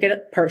 took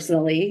it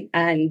personally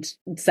and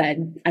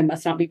said, I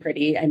must not be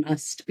pretty. I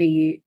must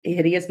be a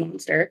hideous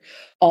monster.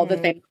 All the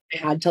things I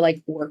had to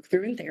like work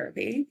through in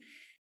therapy.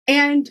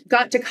 And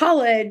got to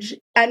college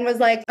and was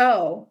like,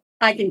 oh,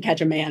 I can catch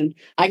a man.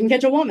 I can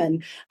catch a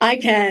woman. I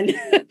can,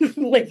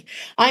 like,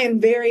 I am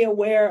very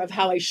aware of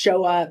how I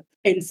show up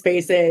in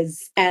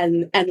spaces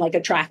and like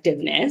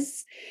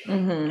attractiveness.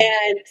 And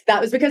that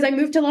was because I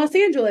moved to Los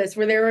Angeles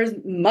where there was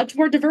much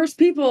more diverse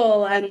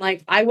people. And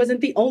like, I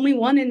wasn't the only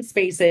one in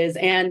spaces.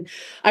 And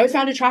I was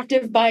found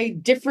attractive by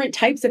different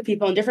types of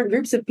people and different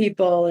groups of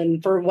people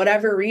and for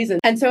whatever reason.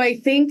 And so I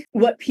think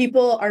what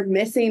people are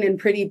missing in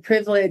pretty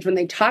privilege when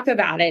they talk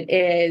about it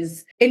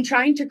is in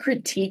trying to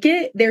critique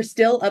it, they're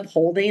still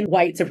upholding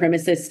white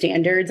supremacist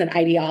standards and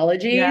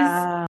ideologies.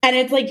 Yeah. And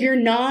it's like, you're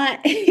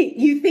not,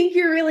 you think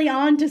you're really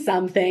on to something.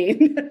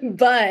 something,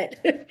 but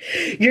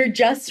you're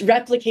just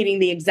replicating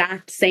the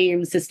exact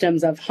same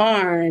systems of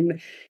harm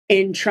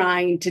in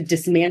trying to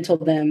dismantle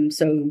them.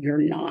 So you're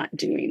not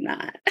doing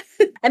that.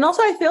 And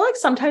also, I feel like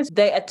sometimes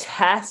they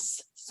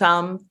attest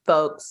some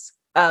folks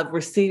of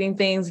receiving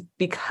things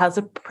because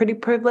of pretty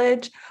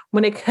privilege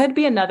when it could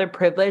be another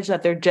privilege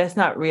that they're just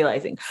not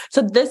realizing.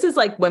 So this is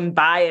like when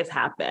bias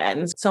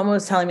happens. Someone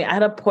was telling me I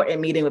had an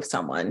important meeting with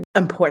someone,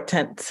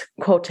 important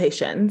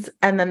quotations.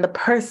 And then the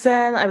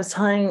person I was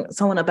telling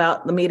someone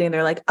about the meeting,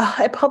 they're like, oh,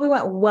 it probably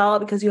went well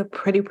because you have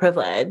pretty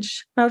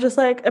privilege. And I was just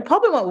like, it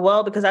probably went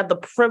well because I have the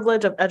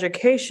privilege of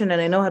education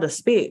and I know how to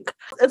speak.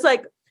 It's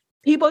like,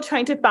 people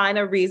trying to find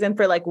a reason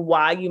for like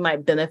why you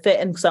might benefit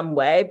in some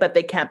way, but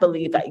they can't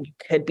believe that you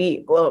could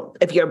be, well,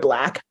 if you're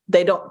Black,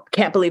 they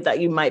can't believe that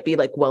you might be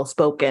like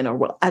well-spoken or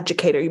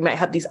well-educated. You might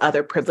have these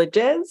other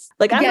privileges.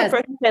 Like I'm the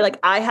first to say, like,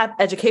 I have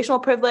educational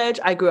privilege.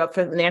 I grew up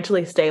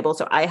financially stable.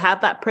 So I have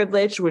that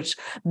privilege, which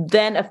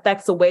then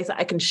affects the ways that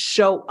I can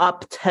show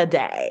up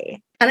today.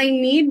 And I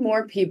need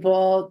more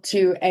people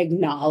to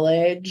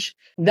acknowledge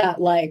that,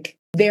 like,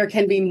 there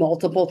can be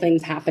multiple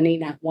things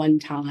happening at one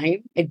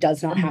time. It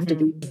does not have to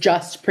be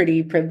just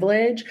pretty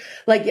privilege.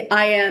 Like,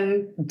 I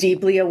am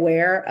deeply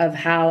aware of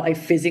how I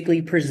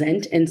physically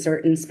present in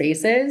certain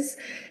spaces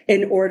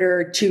in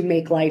order to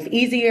make life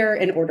easier,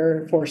 in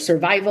order for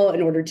survival,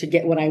 in order to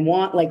get what I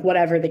want, like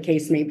whatever the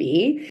case may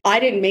be. I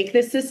didn't make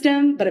this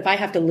system, but if I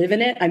have to live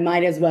in it, I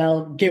might as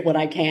well get what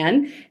I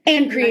can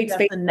and create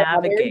space to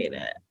navigate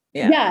it.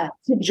 Yeah,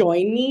 to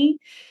join me.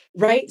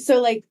 Right. So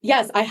like,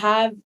 yes, I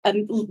have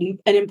an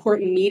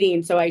important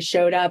meeting. So I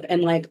showed up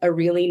in like a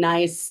really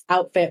nice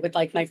outfit with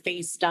like my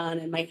face done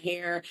and my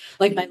hair,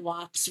 like my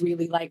locks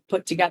really like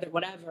put together,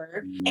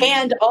 whatever.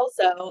 And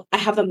also I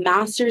have a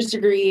master's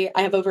degree.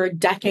 I have over a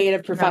decade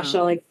of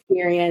professional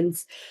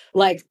experience.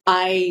 Like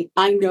I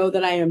know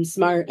that I am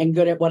smart and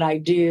good at what I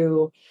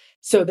do.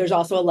 So there's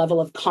also a level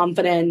of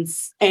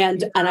confidence.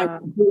 And I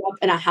grew up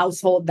in a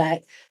household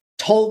that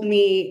told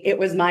me it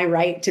was my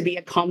right to be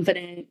a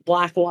confident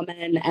Black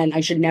woman and I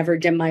should never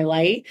dim my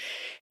light.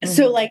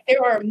 So like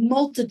there are a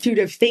multitude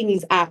of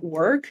things at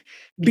work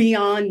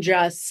beyond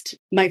just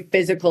my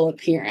physical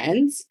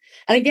appearance.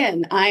 And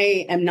again,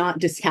 I am not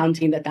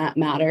discounting that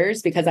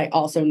matters because I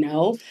also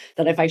know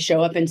that if I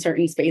show up in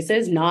certain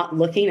spaces, not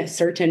looking a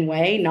certain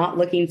way, not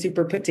looking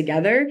super put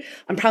together,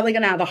 I'm probably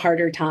going to have a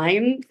harder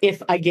time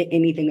if I get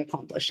anything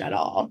accomplished at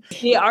all.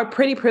 See, our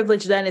pretty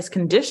privilege then is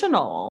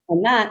conditional.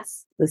 And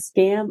that's the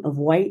scam of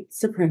white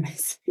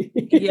supremacy.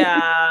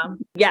 Yeah.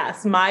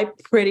 Yes. My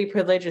pretty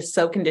privilege is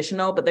so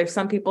conditional, but there's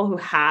some people who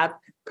have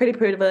pretty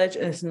privilege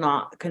and it's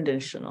not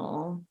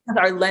conditional.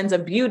 Our lens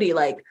of beauty,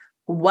 like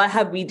what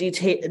have we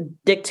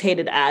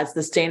dictated as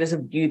the standards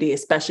of beauty,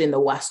 especially in the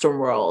Western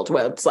world,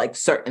 where it's like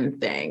certain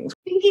things.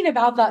 Thinking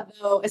about that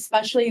though,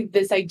 especially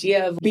this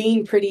idea of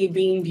being pretty,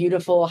 being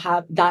beautiful,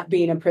 have that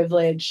being a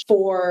privilege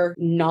for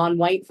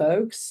non-white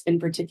folks in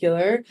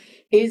particular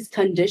is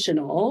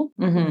conditional.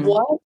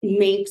 What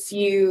makes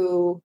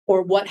you,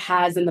 or what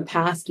has in the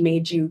past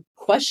made you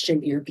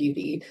question your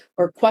beauty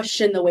or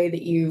question the way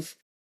that you've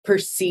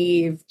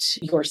perceived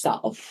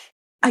yourself?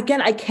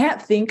 Again, I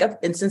can't think of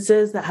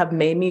instances that have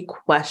made me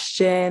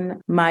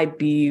question my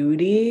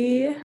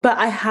beauty, but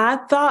I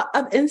have thought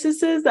of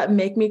instances that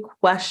make me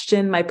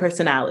question my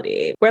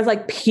personality. Whereas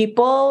like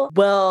people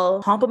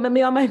will compliment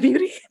me on my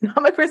beauty,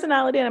 not my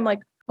personality. And I'm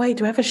like, wait,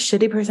 do I have a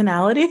shitty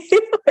personality?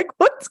 Like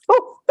what's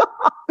going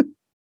on?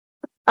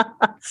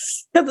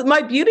 Because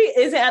my beauty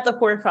isn't at the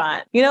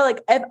forefront. You know,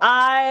 like if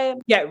I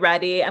get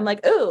ready, I'm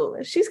like, ooh,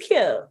 she's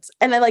cute.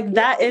 And then like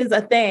that is a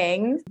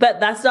thing,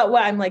 but that's not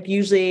what I'm like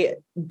usually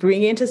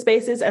bringing into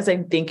spaces as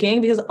I'm thinking,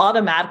 because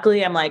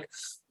automatically I'm like,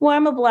 well,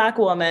 I'm a Black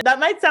woman. That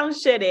might sound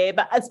shitty,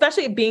 but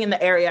especially being in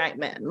the area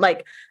I'm in.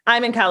 Like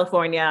I'm in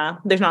California.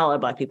 There's not a lot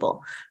of Black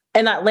people.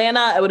 In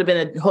Atlanta, it would have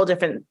been a whole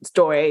different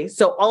story.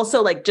 So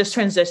also like just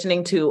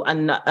transitioning to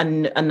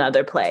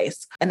another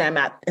place. And I'm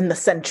in the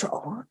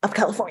central of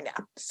California.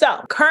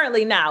 So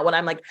currently now when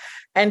I'm like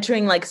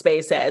entering like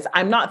spaces,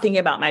 I'm not thinking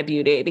about my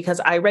beauty because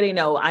I already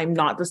know I'm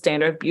not the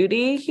standard of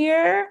beauty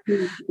here.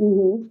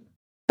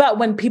 But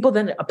when people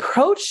then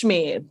approach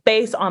me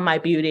based on my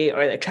beauty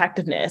or the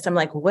attractiveness, I'm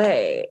like,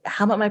 wait,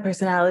 how about my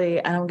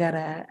personality? I don't get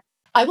it.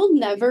 I will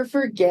never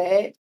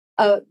forget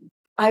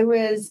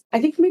I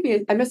think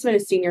maybe I must have been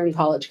a senior in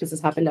college because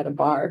this happened at a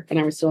bar and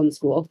I was still in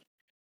school.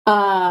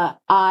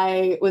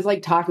 I was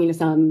like talking to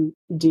some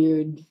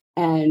dude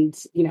and,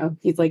 you know,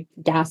 he's like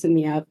gassing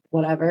me up,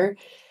 whatever.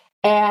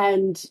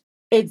 And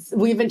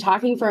we've been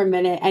talking for a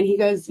minute and he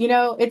goes, you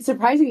know, it's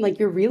surprising, like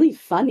you're really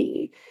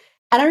funny.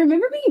 And I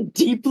remember being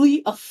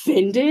deeply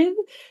offended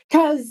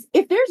because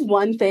if there's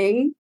one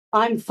thing,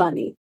 I'm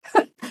funny.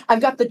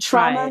 I've got the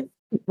trauma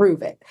to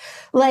prove it.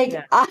 Like,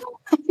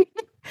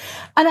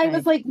 and I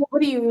was like, well,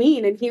 what do you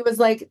mean? And he was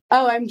like,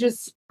 oh,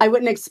 I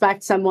wouldn't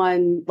expect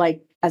someone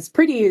like as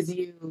pretty as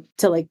you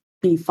to like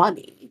be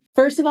funny.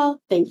 First of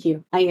all, thank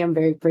you. I am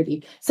very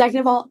pretty. Second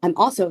of all, I'm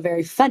also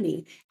very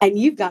funny. And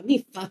you've got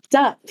me fucked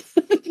up.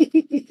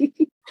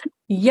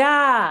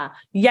 Yeah.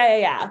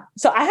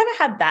 So I haven't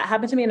had that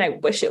happen to me and I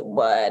wish it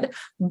would.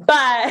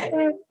 But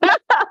I'm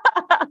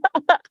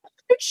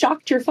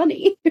shocked you're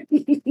funny.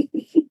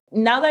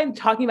 now that I'm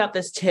talking about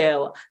this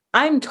too,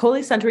 I'm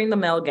totally centering the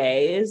male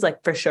gaze,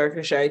 like for sure,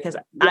 because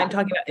I'm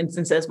talking about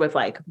instances with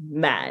like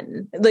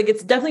men. Like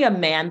it's definitely a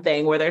man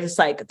thing where they're just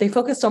like, they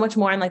focus so much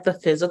more on like the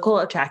physical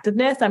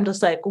attractiveness. I'm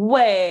just like,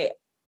 wait,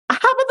 how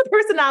about the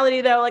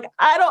personality though? Like,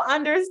 I don't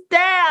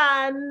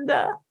understand.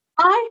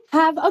 I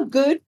have a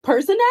good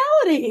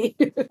personality.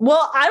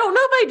 Well, I don't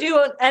know if I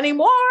do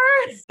anymore.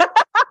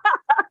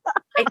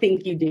 I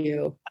think you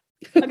do.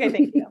 Okay,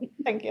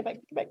 thank you.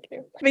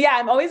 But yeah,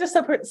 I'm always just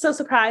so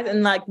surprised.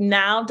 And like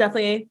now,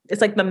 definitely,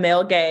 it's like the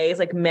male gaze,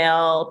 like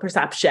male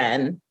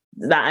perception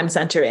that I'm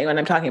centering when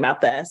I'm talking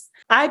about this.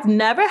 I've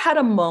never had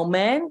a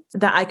moment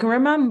that I can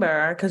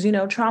remember because,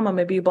 trauma,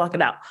 maybe you block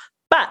it out.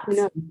 But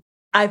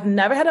I've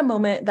never had a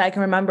moment that I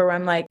can remember where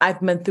I'm like,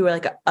 I've been through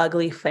like an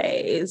ugly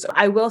phase.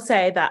 I will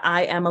say that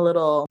I am a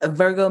little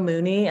Virgo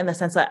Moony in the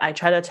sense that I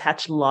try to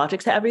attach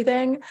logic to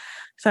everything.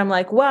 So I'm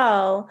like,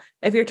 well,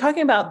 if you're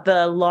talking about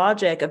the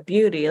logic of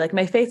beauty, like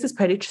my face is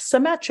pretty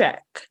symmetric.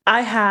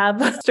 I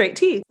have straight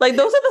teeth. Like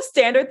those are the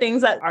standard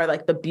things that are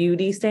like the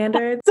beauty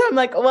standards. So I'm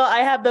like, well, I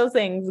have those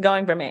things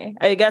going for me.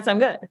 I guess I'm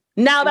good.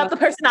 Now about the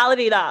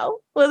personality though.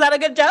 Was that a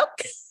good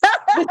joke?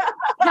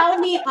 Tell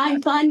me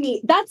I'm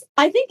funny.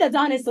 I think that's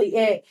honestly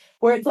it.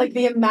 Where it's like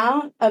the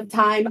amount of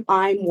time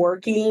I'm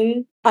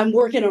working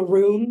a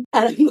room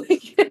and I'm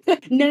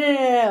like,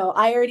 no.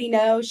 I already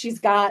know she's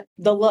got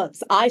the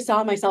looks. I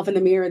saw myself in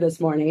the mirror this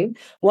morning.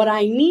 What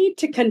I need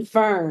to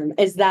confirm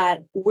is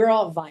that we're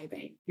all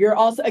vibing. You're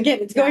also, again,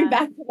 it's going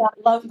back to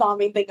that love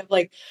bombing thing of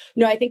like,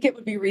 no, I think it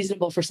would be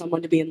reasonable for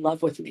someone to be in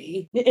love with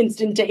me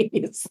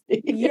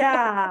instantaneously.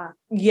 Yeah.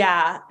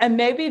 And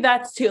maybe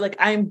that's too, like,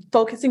 I'm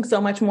focusing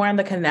so much more on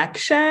the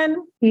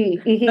connection.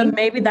 Mm-hmm. But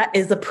maybe that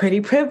is a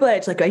pretty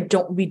privilege. Like,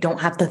 we don't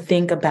have to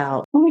think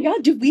about. Oh my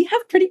God, do we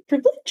have pretty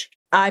privilege?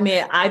 I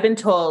mean, I've been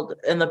told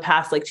in the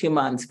past like 2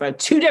 months by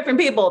 2 different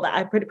people that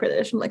I'm pretty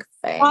privileged. I'm like,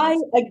 thanks. I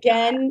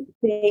again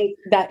think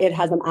that it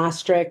has an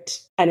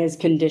asterisk and is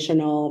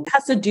conditional. It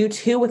has to do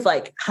too with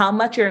like how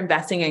much you're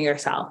investing in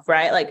yourself,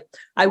 right? Like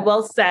I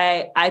will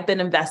say I've been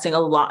investing a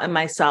lot in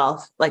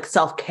myself, like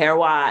self-care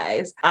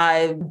wise.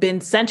 I've been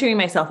centering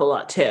myself a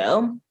lot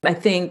too. I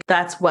think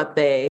that's what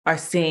they are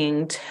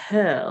seeing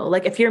too.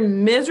 Like if you're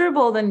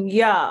miserable, then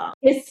yeah.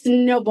 It's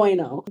no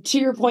bueno. To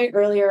your point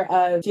earlier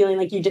of feeling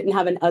like you didn't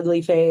have an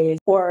ugly phase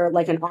or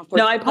like an awkward.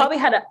 No, I probably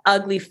had an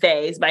ugly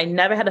phase, but I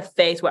never had a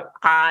phase where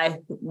I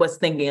was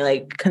thinking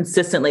like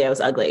consistently I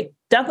was ugly.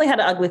 Definitely had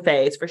an ugly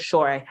phase for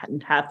sure. I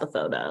hadn't had the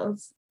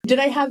photos. Did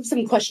I have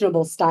some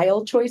questionable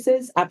style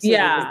choices? Absolutely.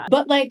 Yeah.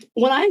 But like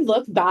when I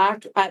look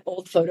back at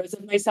old photos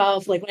of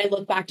myself, like when I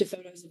look back to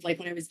photos of like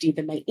when I was deep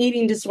in my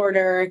eating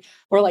disorder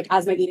or like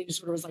as my eating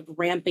disorder was like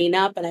ramping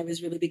up and I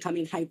was really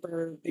becoming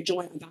hyper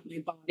vigilant about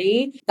my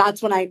body,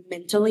 that's when I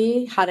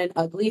mentally had an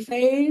ugly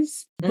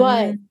phase.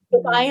 But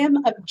if I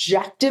am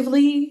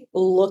objectively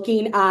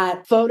looking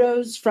at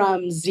photos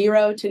from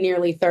 0 to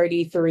nearly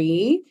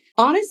 33,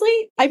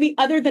 honestly, I mean,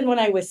 other than when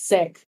I was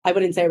sick, I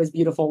wouldn't say I was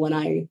beautiful when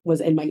I was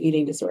in my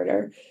eating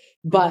disorder,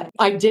 but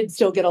I did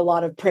still get a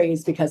lot of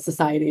praise because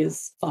society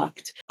is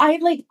fucked. I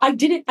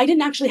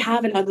didn't actually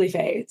have an ugly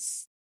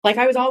face. Like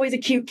I was always a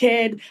cute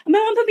kid. My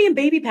mom put me in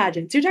baby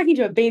pageants. You're talking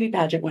to a baby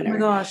pageant winner. Oh my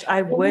gosh,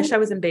 I wish I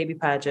was in baby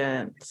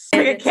pageants.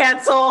 I get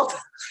canceled.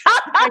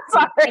 I'm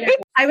sorry.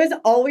 I was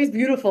always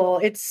beautiful.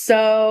 It's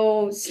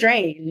so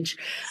strange.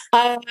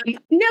 No,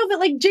 but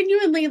like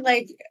genuinely,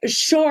 like,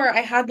 sure,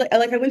 I had like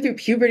I went through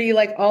puberty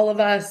like all of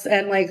us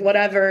and like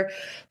whatever.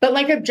 But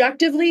like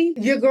objectively,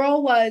 your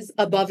girl was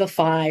above a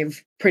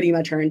 5 pretty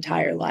much her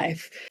entire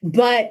life.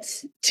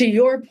 But to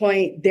your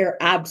point, there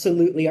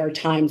absolutely are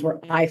times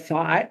where I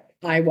thought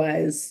I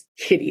was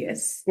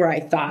hideous, where I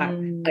thought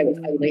I was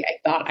ugly. I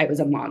thought I was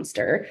a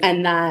monster.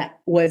 And that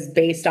was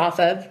based off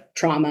of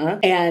trauma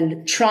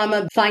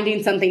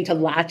finding something to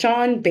latch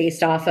on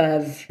based off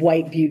of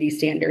white beauty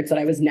standards that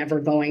I was never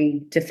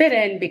going to fit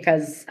in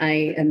because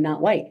I am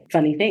not white.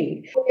 Funny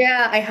thing.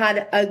 Yeah, I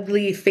had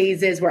ugly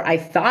phases where I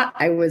thought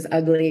I was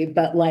ugly,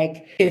 but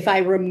like if I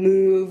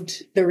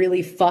removed the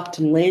really fucked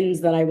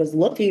lens that I was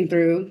looking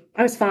through,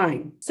 I was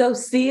fine. So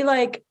see,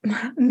 like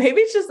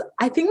maybe it's just,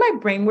 I think my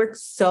brain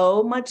works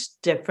so much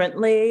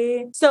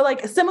differently. So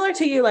like similar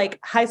to you, like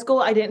high school,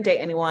 I didn't date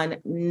anyone,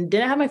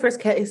 didn't have my first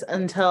kiss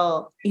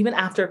until even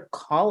after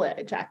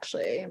college,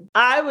 actually.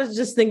 I was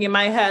just thinking in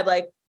my head,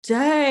 like,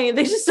 dang,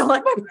 they just don't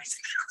like my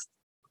personality.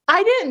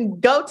 I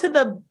didn't go to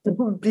the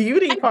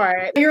beauty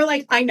part. You're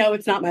like, I know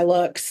it's not my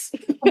looks.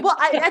 Well,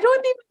 I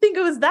don't even think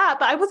it was that,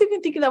 but I wasn't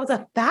even thinking that was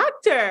a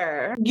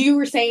factor. You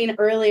were saying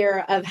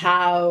earlier of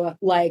how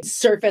like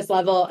surface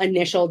level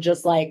initial,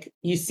 just like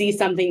you see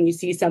something, you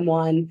see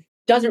someone,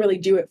 doesn't really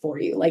do it for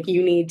you. Like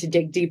you need to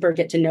dig deeper,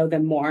 get to know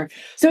them more.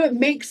 So it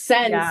makes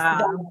sense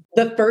that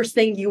the first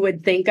thing you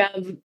would think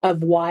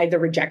of why the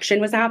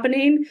rejection was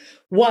happening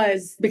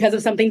was because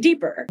of something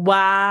deeper.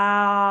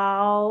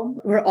 Wow.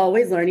 We're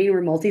always learning.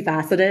 We're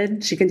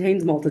multifaceted. She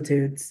contains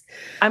multitudes.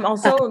 I'm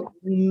also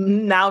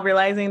now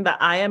realizing that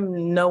I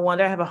am no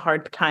wonder I have a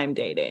hard time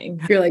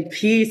dating. You're like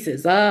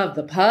pieces of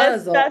the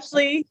puzzle.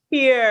 Especially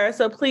here.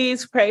 So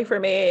please pray for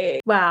me.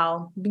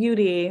 Wow.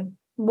 Beauty.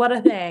 What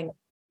a thing.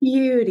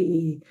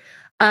 Beauty.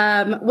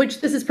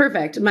 Which this is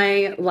perfect.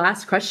 My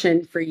last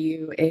question for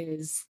you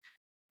is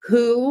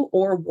who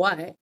or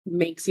what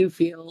makes you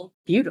feel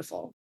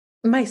beautiful?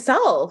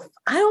 Myself.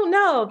 I don't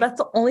know. That's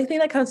the only thing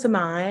that comes to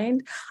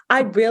mind.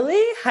 I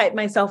really hype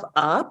myself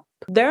up.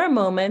 There are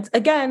moments,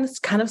 again, it's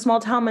kind of small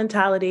town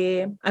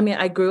mentality. I mean,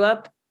 I grew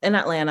up in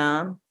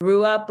Atlanta,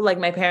 grew up like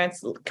my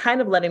parents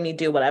kind of letting me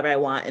do whatever I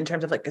want in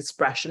terms of like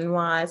expression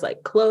wise,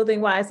 like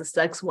clothing wise,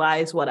 aesthetics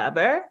wise,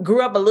 whatever.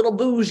 Grew up a little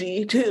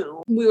bougie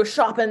too. We were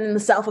shopping in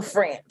the south of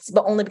France,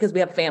 but only because we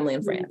have family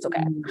in France.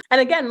 Okay.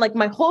 And again, like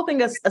my whole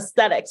thing is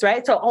aesthetics,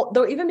 right? So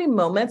there'll even be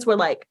moments where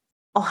like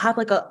I'll have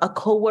like a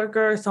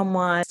coworker or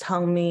someone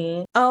tell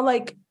me, oh,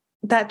 like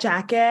that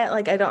jacket,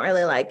 like I don't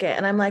really like it.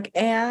 And I'm like,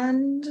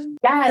 and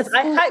yes,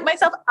 I hype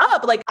myself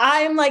up. Like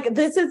I'm like,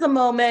 this is the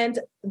moment.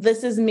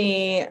 This is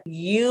me.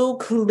 You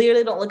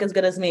clearly don't look as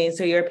good as me.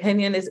 So your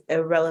opinion is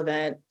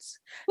irrelevant.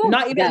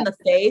 Not even in the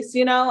face,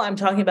 you know, I'm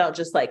talking about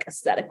just like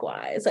aesthetic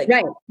wise. Like,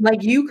 right.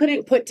 Like you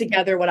couldn't put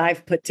together what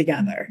I've put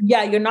together.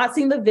 Yeah. You're not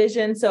seeing the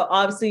vision. So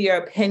obviously your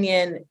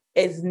opinion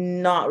is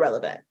not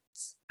relevant.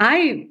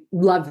 I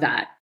love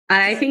that.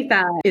 I think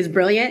that is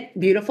brilliant,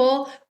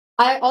 beautiful.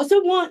 I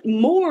also want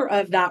more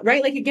of that,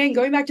 right? Like, again,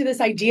 going back to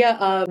this idea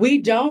of we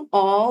don't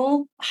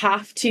all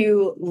have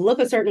to look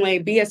a certain way,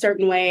 be a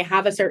certain way,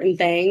 have a certain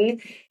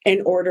thing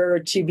in order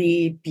to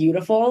be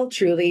beautiful.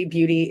 Truly,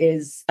 beauty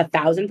is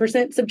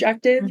 1,000%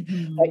 subjective.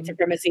 White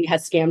supremacy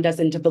has scammed us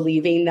into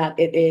believing that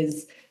it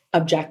is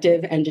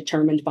objective and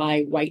determined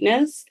by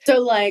whiteness. So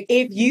like,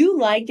 if you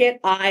like it,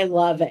 I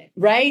love it,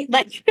 right?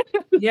 Like,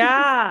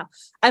 yeah.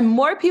 And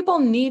more people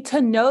need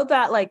to know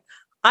that, like,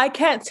 I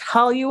can't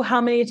tell you how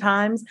many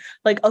times,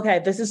 like, okay,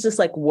 this is just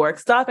like work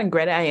stuff. And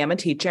granted, I am a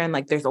teacher and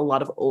like there's a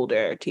lot of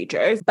older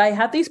teachers, but I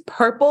have these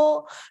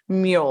purple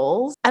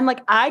mules. And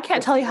like, I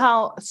can't tell you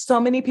how so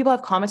many people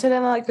have commented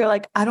and like, they're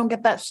like, I don't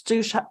get that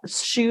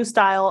shoe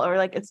style, or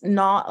like, it's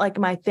not like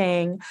my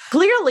thing.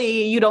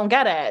 Clearly, you don't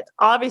get it.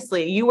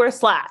 Obviously, you wear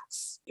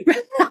slacks.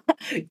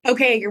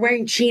 Okay, you're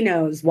wearing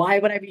chinos. Why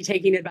would I be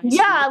taking advice?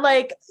 Yeah,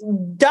 like,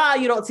 duh,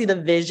 you don't see the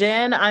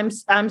vision.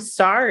 I'm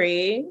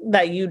sorry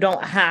that you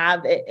don't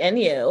have it in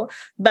you.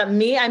 But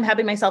me, I'm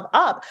hyping myself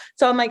up.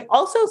 So I'm like,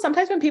 also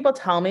sometimes when people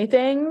tell me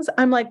things,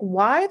 I'm like,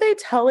 why are they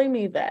telling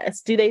me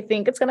this? Do they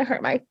think it's going to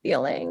hurt my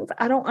feelings?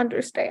 I don't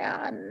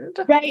understand.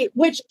 Right.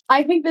 Which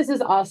I think this is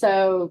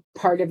also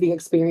part of the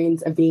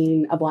experience of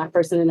being a Black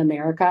person in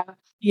America.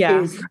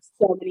 Yeah. Is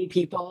so many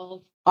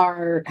people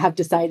have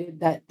decided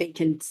that they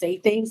can say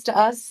things to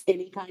us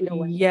any kind of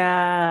way.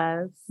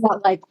 Yes.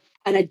 Not like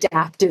an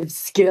adaptive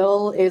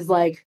skill is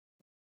like,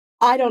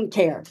 I don't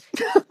care.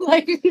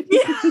 Like,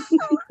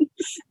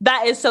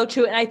 that is so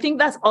true. And I think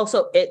that's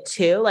also it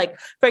too. Like,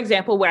 for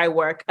example, where I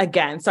work,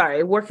 again,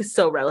 sorry, work is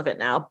so relevant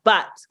now,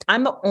 but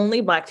I'm the only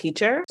Black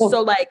teacher. Oh.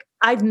 So like,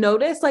 I've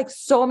noticed like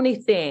so many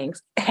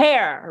things.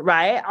 Hair,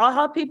 right? I'll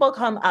have people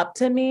come up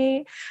to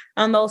me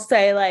and they'll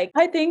say like,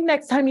 I think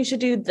next time you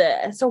should do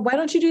this, or why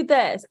don't you do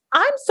this?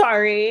 I'm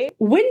sorry.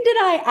 When did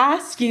I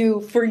ask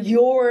you for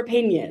your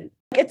opinion?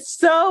 It's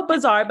so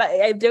bizarre, but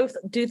I do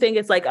think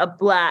it's like a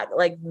Black,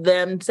 like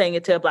them saying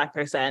it to a Black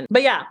person.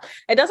 But yeah,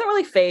 it doesn't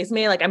really faze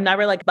me. Like I'm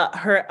never like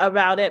butthurt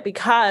about it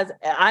because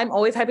I'm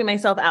always hyping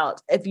myself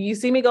out. If you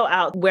see me go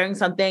out wearing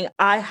something,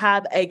 I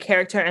have a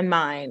character in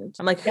mind.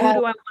 I'm like, who do I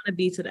want to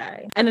be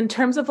today? And in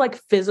terms of like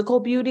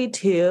physical beauty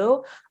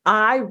too,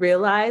 I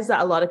realize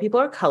that a lot of people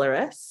are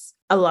colorists.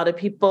 A lot of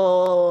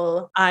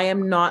people, I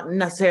am not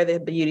necessarily the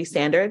beauty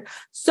standard.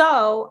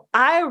 So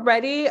I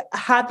already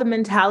have the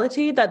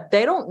mentality that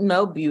they don't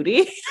know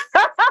beauty.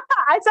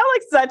 I sound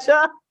like such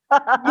a...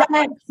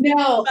 Yes,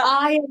 no,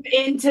 I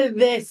am into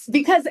this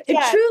because it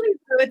truly,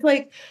 it's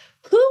like,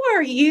 who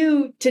are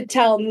you to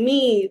tell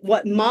me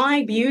what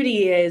my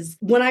beauty is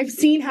when I've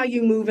seen how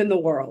you move in the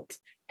world?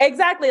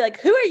 Exactly. Like,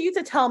 who are you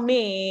to tell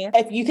me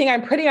if you think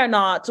I'm pretty or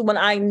not when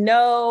I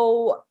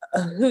know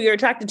who you're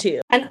attracted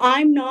to? And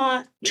I'm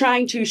not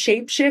trying to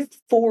shapeshift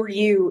for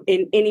you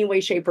in any way,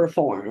 shape, or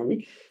form.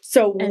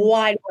 So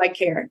why do I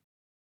care?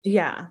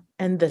 Yeah.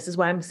 And this is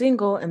why I'm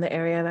single in the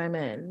area that I'm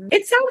in.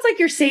 It sounds like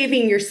you're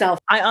saving yourself.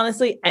 I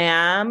honestly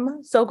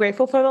am so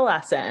grateful for the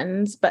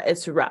lessons, but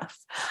it's rough.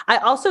 I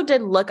also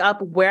did look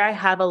up where I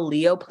have a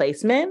Leo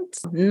placement.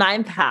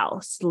 9th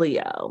house,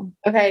 Leo.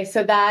 Okay,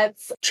 so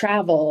that's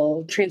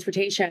travel,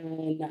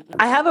 transportation.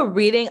 I have a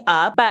reading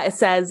up, but it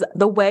says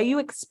the way you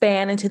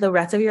expand into the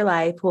rest of your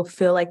life will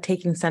feel like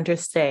taking center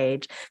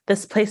stage.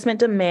 This placement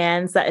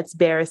demands that its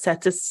bearer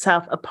sets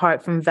itself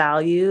apart from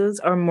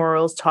values or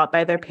morals taught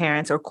by their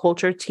parents or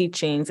culture teachers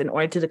teachings in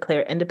order to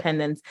declare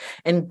independence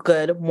and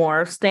good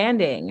moral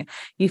standing.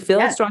 You feel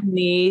a strong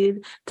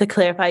need to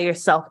clarify your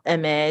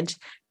self-image.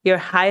 Your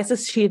highest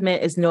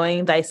achievement is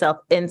knowing thyself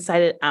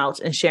inside and out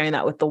and sharing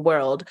that with the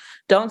world.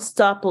 Don't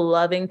stop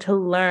loving to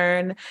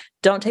learn.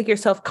 Don't take your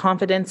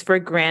self-confidence for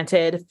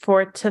granted.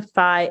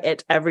 Fortify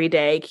it every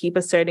day. Keep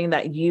asserting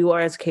that you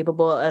are as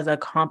capable as a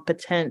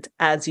competent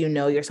as you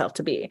know yourself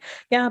to be.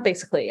 Yeah,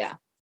 basically, yeah.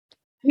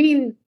 I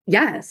mean,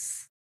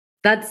 yes.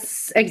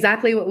 That's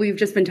exactly what we've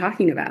just been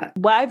talking about.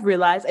 What I've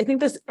realized, I think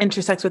this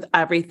intersects with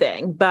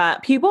everything,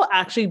 but people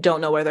actually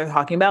don't know what they're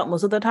talking about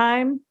most of the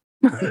time.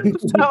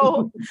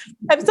 So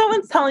if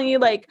someone's telling you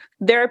like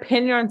their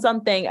opinion on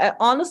something,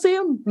 honestly,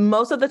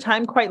 most of the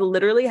time, quite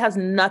literally has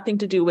nothing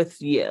to do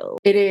with you.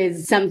 It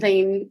is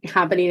something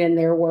happening in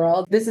their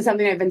world. This is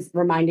something I've been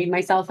reminding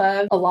myself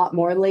of a lot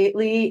more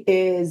lately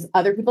is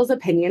other people's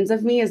opinions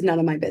of me is none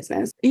of my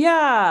business.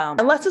 Yeah.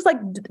 Unless it's like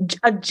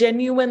a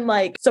genuine,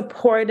 like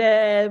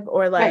supportive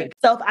or like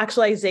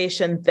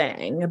self-actualization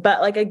thing.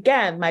 But like,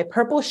 again, my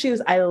purple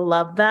shoes, I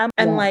love them.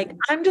 And like,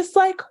 I'm just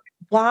like,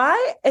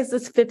 why is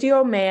this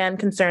 50-year-old man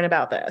concerned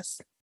about this?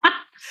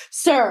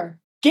 Sir,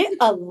 get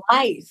a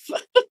life.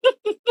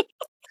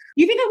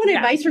 You think I want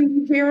advice from a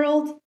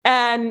 50-year-old?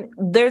 And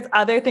there's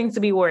other things to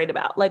be worried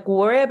about. Like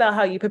worry about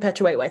how you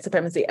perpetuate white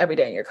supremacy every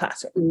day in your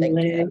classroom.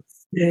 Thank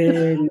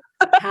you.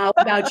 How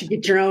about you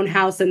get your own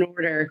house in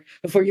order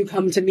before you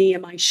come to me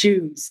in my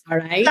shoes? All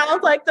right.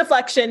 Sounds like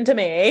deflection to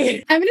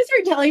me. I'm going to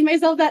start telling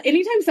myself that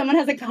anytime someone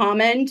has a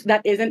comment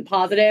that isn't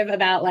positive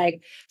about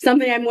like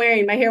something I'm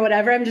wearing, my hair,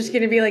 whatever, I'm just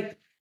going to be like,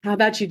 how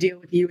about you deal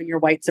with you and your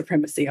white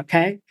supremacy?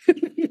 Okay.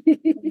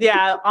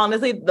 Yeah,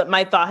 honestly,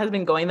 my thought has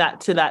been going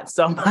to that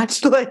so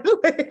much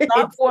lately.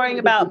 Stop worrying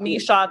about me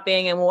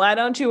shopping, and why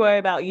don't you worry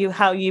about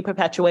how you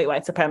perpetuate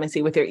white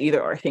supremacy with your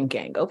either or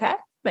thinking? Okay,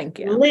 thank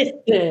you.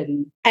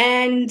 Listen,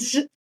 and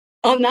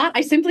on that,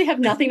 I simply have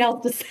nothing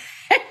else to say.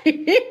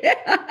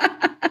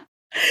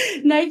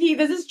 Nike,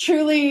 this has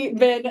truly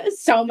been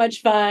so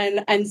much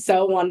fun and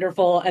so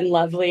wonderful and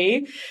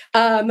lovely.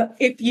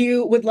 If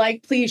you would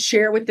like, please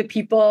share with the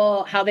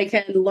people how they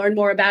can learn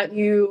more about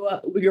you,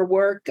 your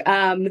work,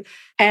 and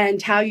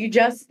how you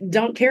just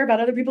don't care about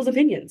other people's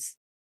opinions.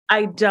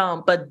 I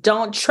don't, but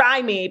don't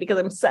try me because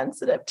I'm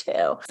sensitive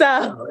too.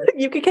 So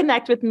you can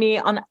connect with me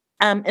on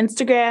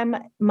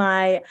Instagram.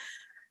 My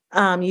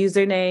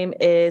username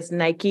is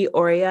Nike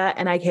Aurea,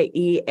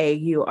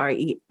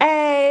 NikeAurea.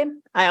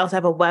 I also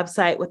have a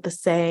website with the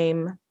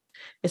same.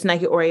 It's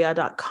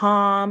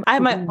NikeAurea.com. I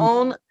have my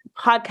own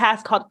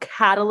podcast called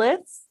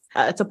Catalyst.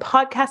 It's a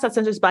podcast that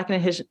centers Black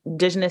and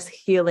Indigenous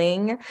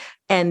healing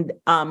and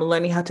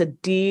learning how to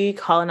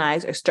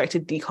decolonize or start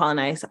to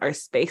decolonize our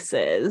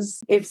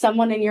spaces. If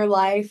someone in your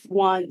life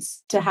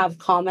wants to have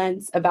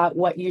comments about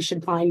what you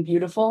should find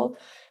beautiful,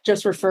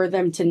 just refer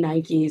them to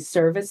Nike's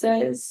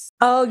services.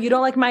 Oh, you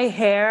don't like my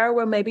hair?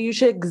 Well, maybe you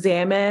should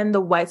examine the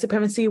white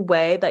supremacy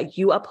way that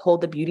you uphold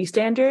the beauty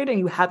standard and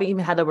you haven't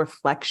even had a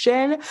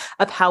reflection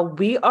of how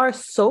we are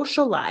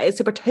socialized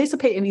to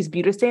participate in these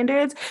beauty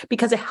standards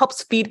because it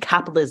helps feed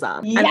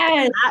capitalism. Yes.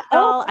 And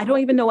I don't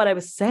even know what I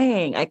was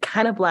saying. I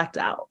kind of blacked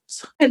out.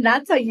 And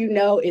that's how you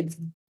know it's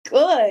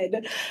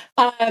good.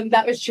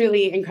 That was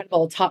truly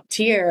incredible, top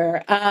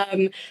tier.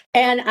 And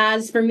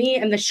as for me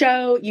and the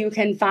show, you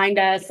can find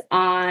us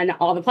on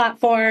all the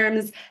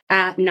platforms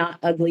at Not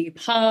Ugly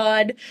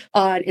Pod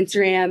on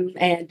Instagram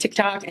and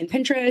TikTok and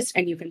Pinterest.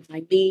 And you can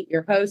find me,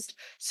 your host,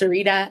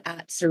 Sarita,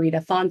 at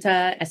Sarita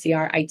Fonta,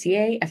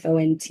 SERITA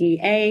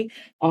FONTA,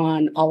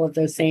 on all of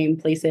those same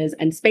places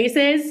and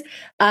spaces.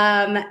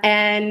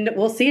 And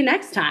we'll see you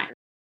next time.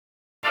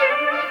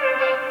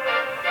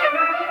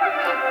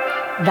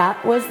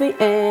 That was the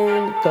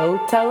end. Go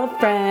tell a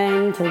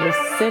friend to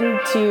listen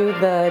to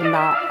the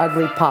Not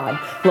Ugly Pod.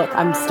 Look,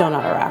 I'm still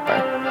not a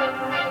rapper.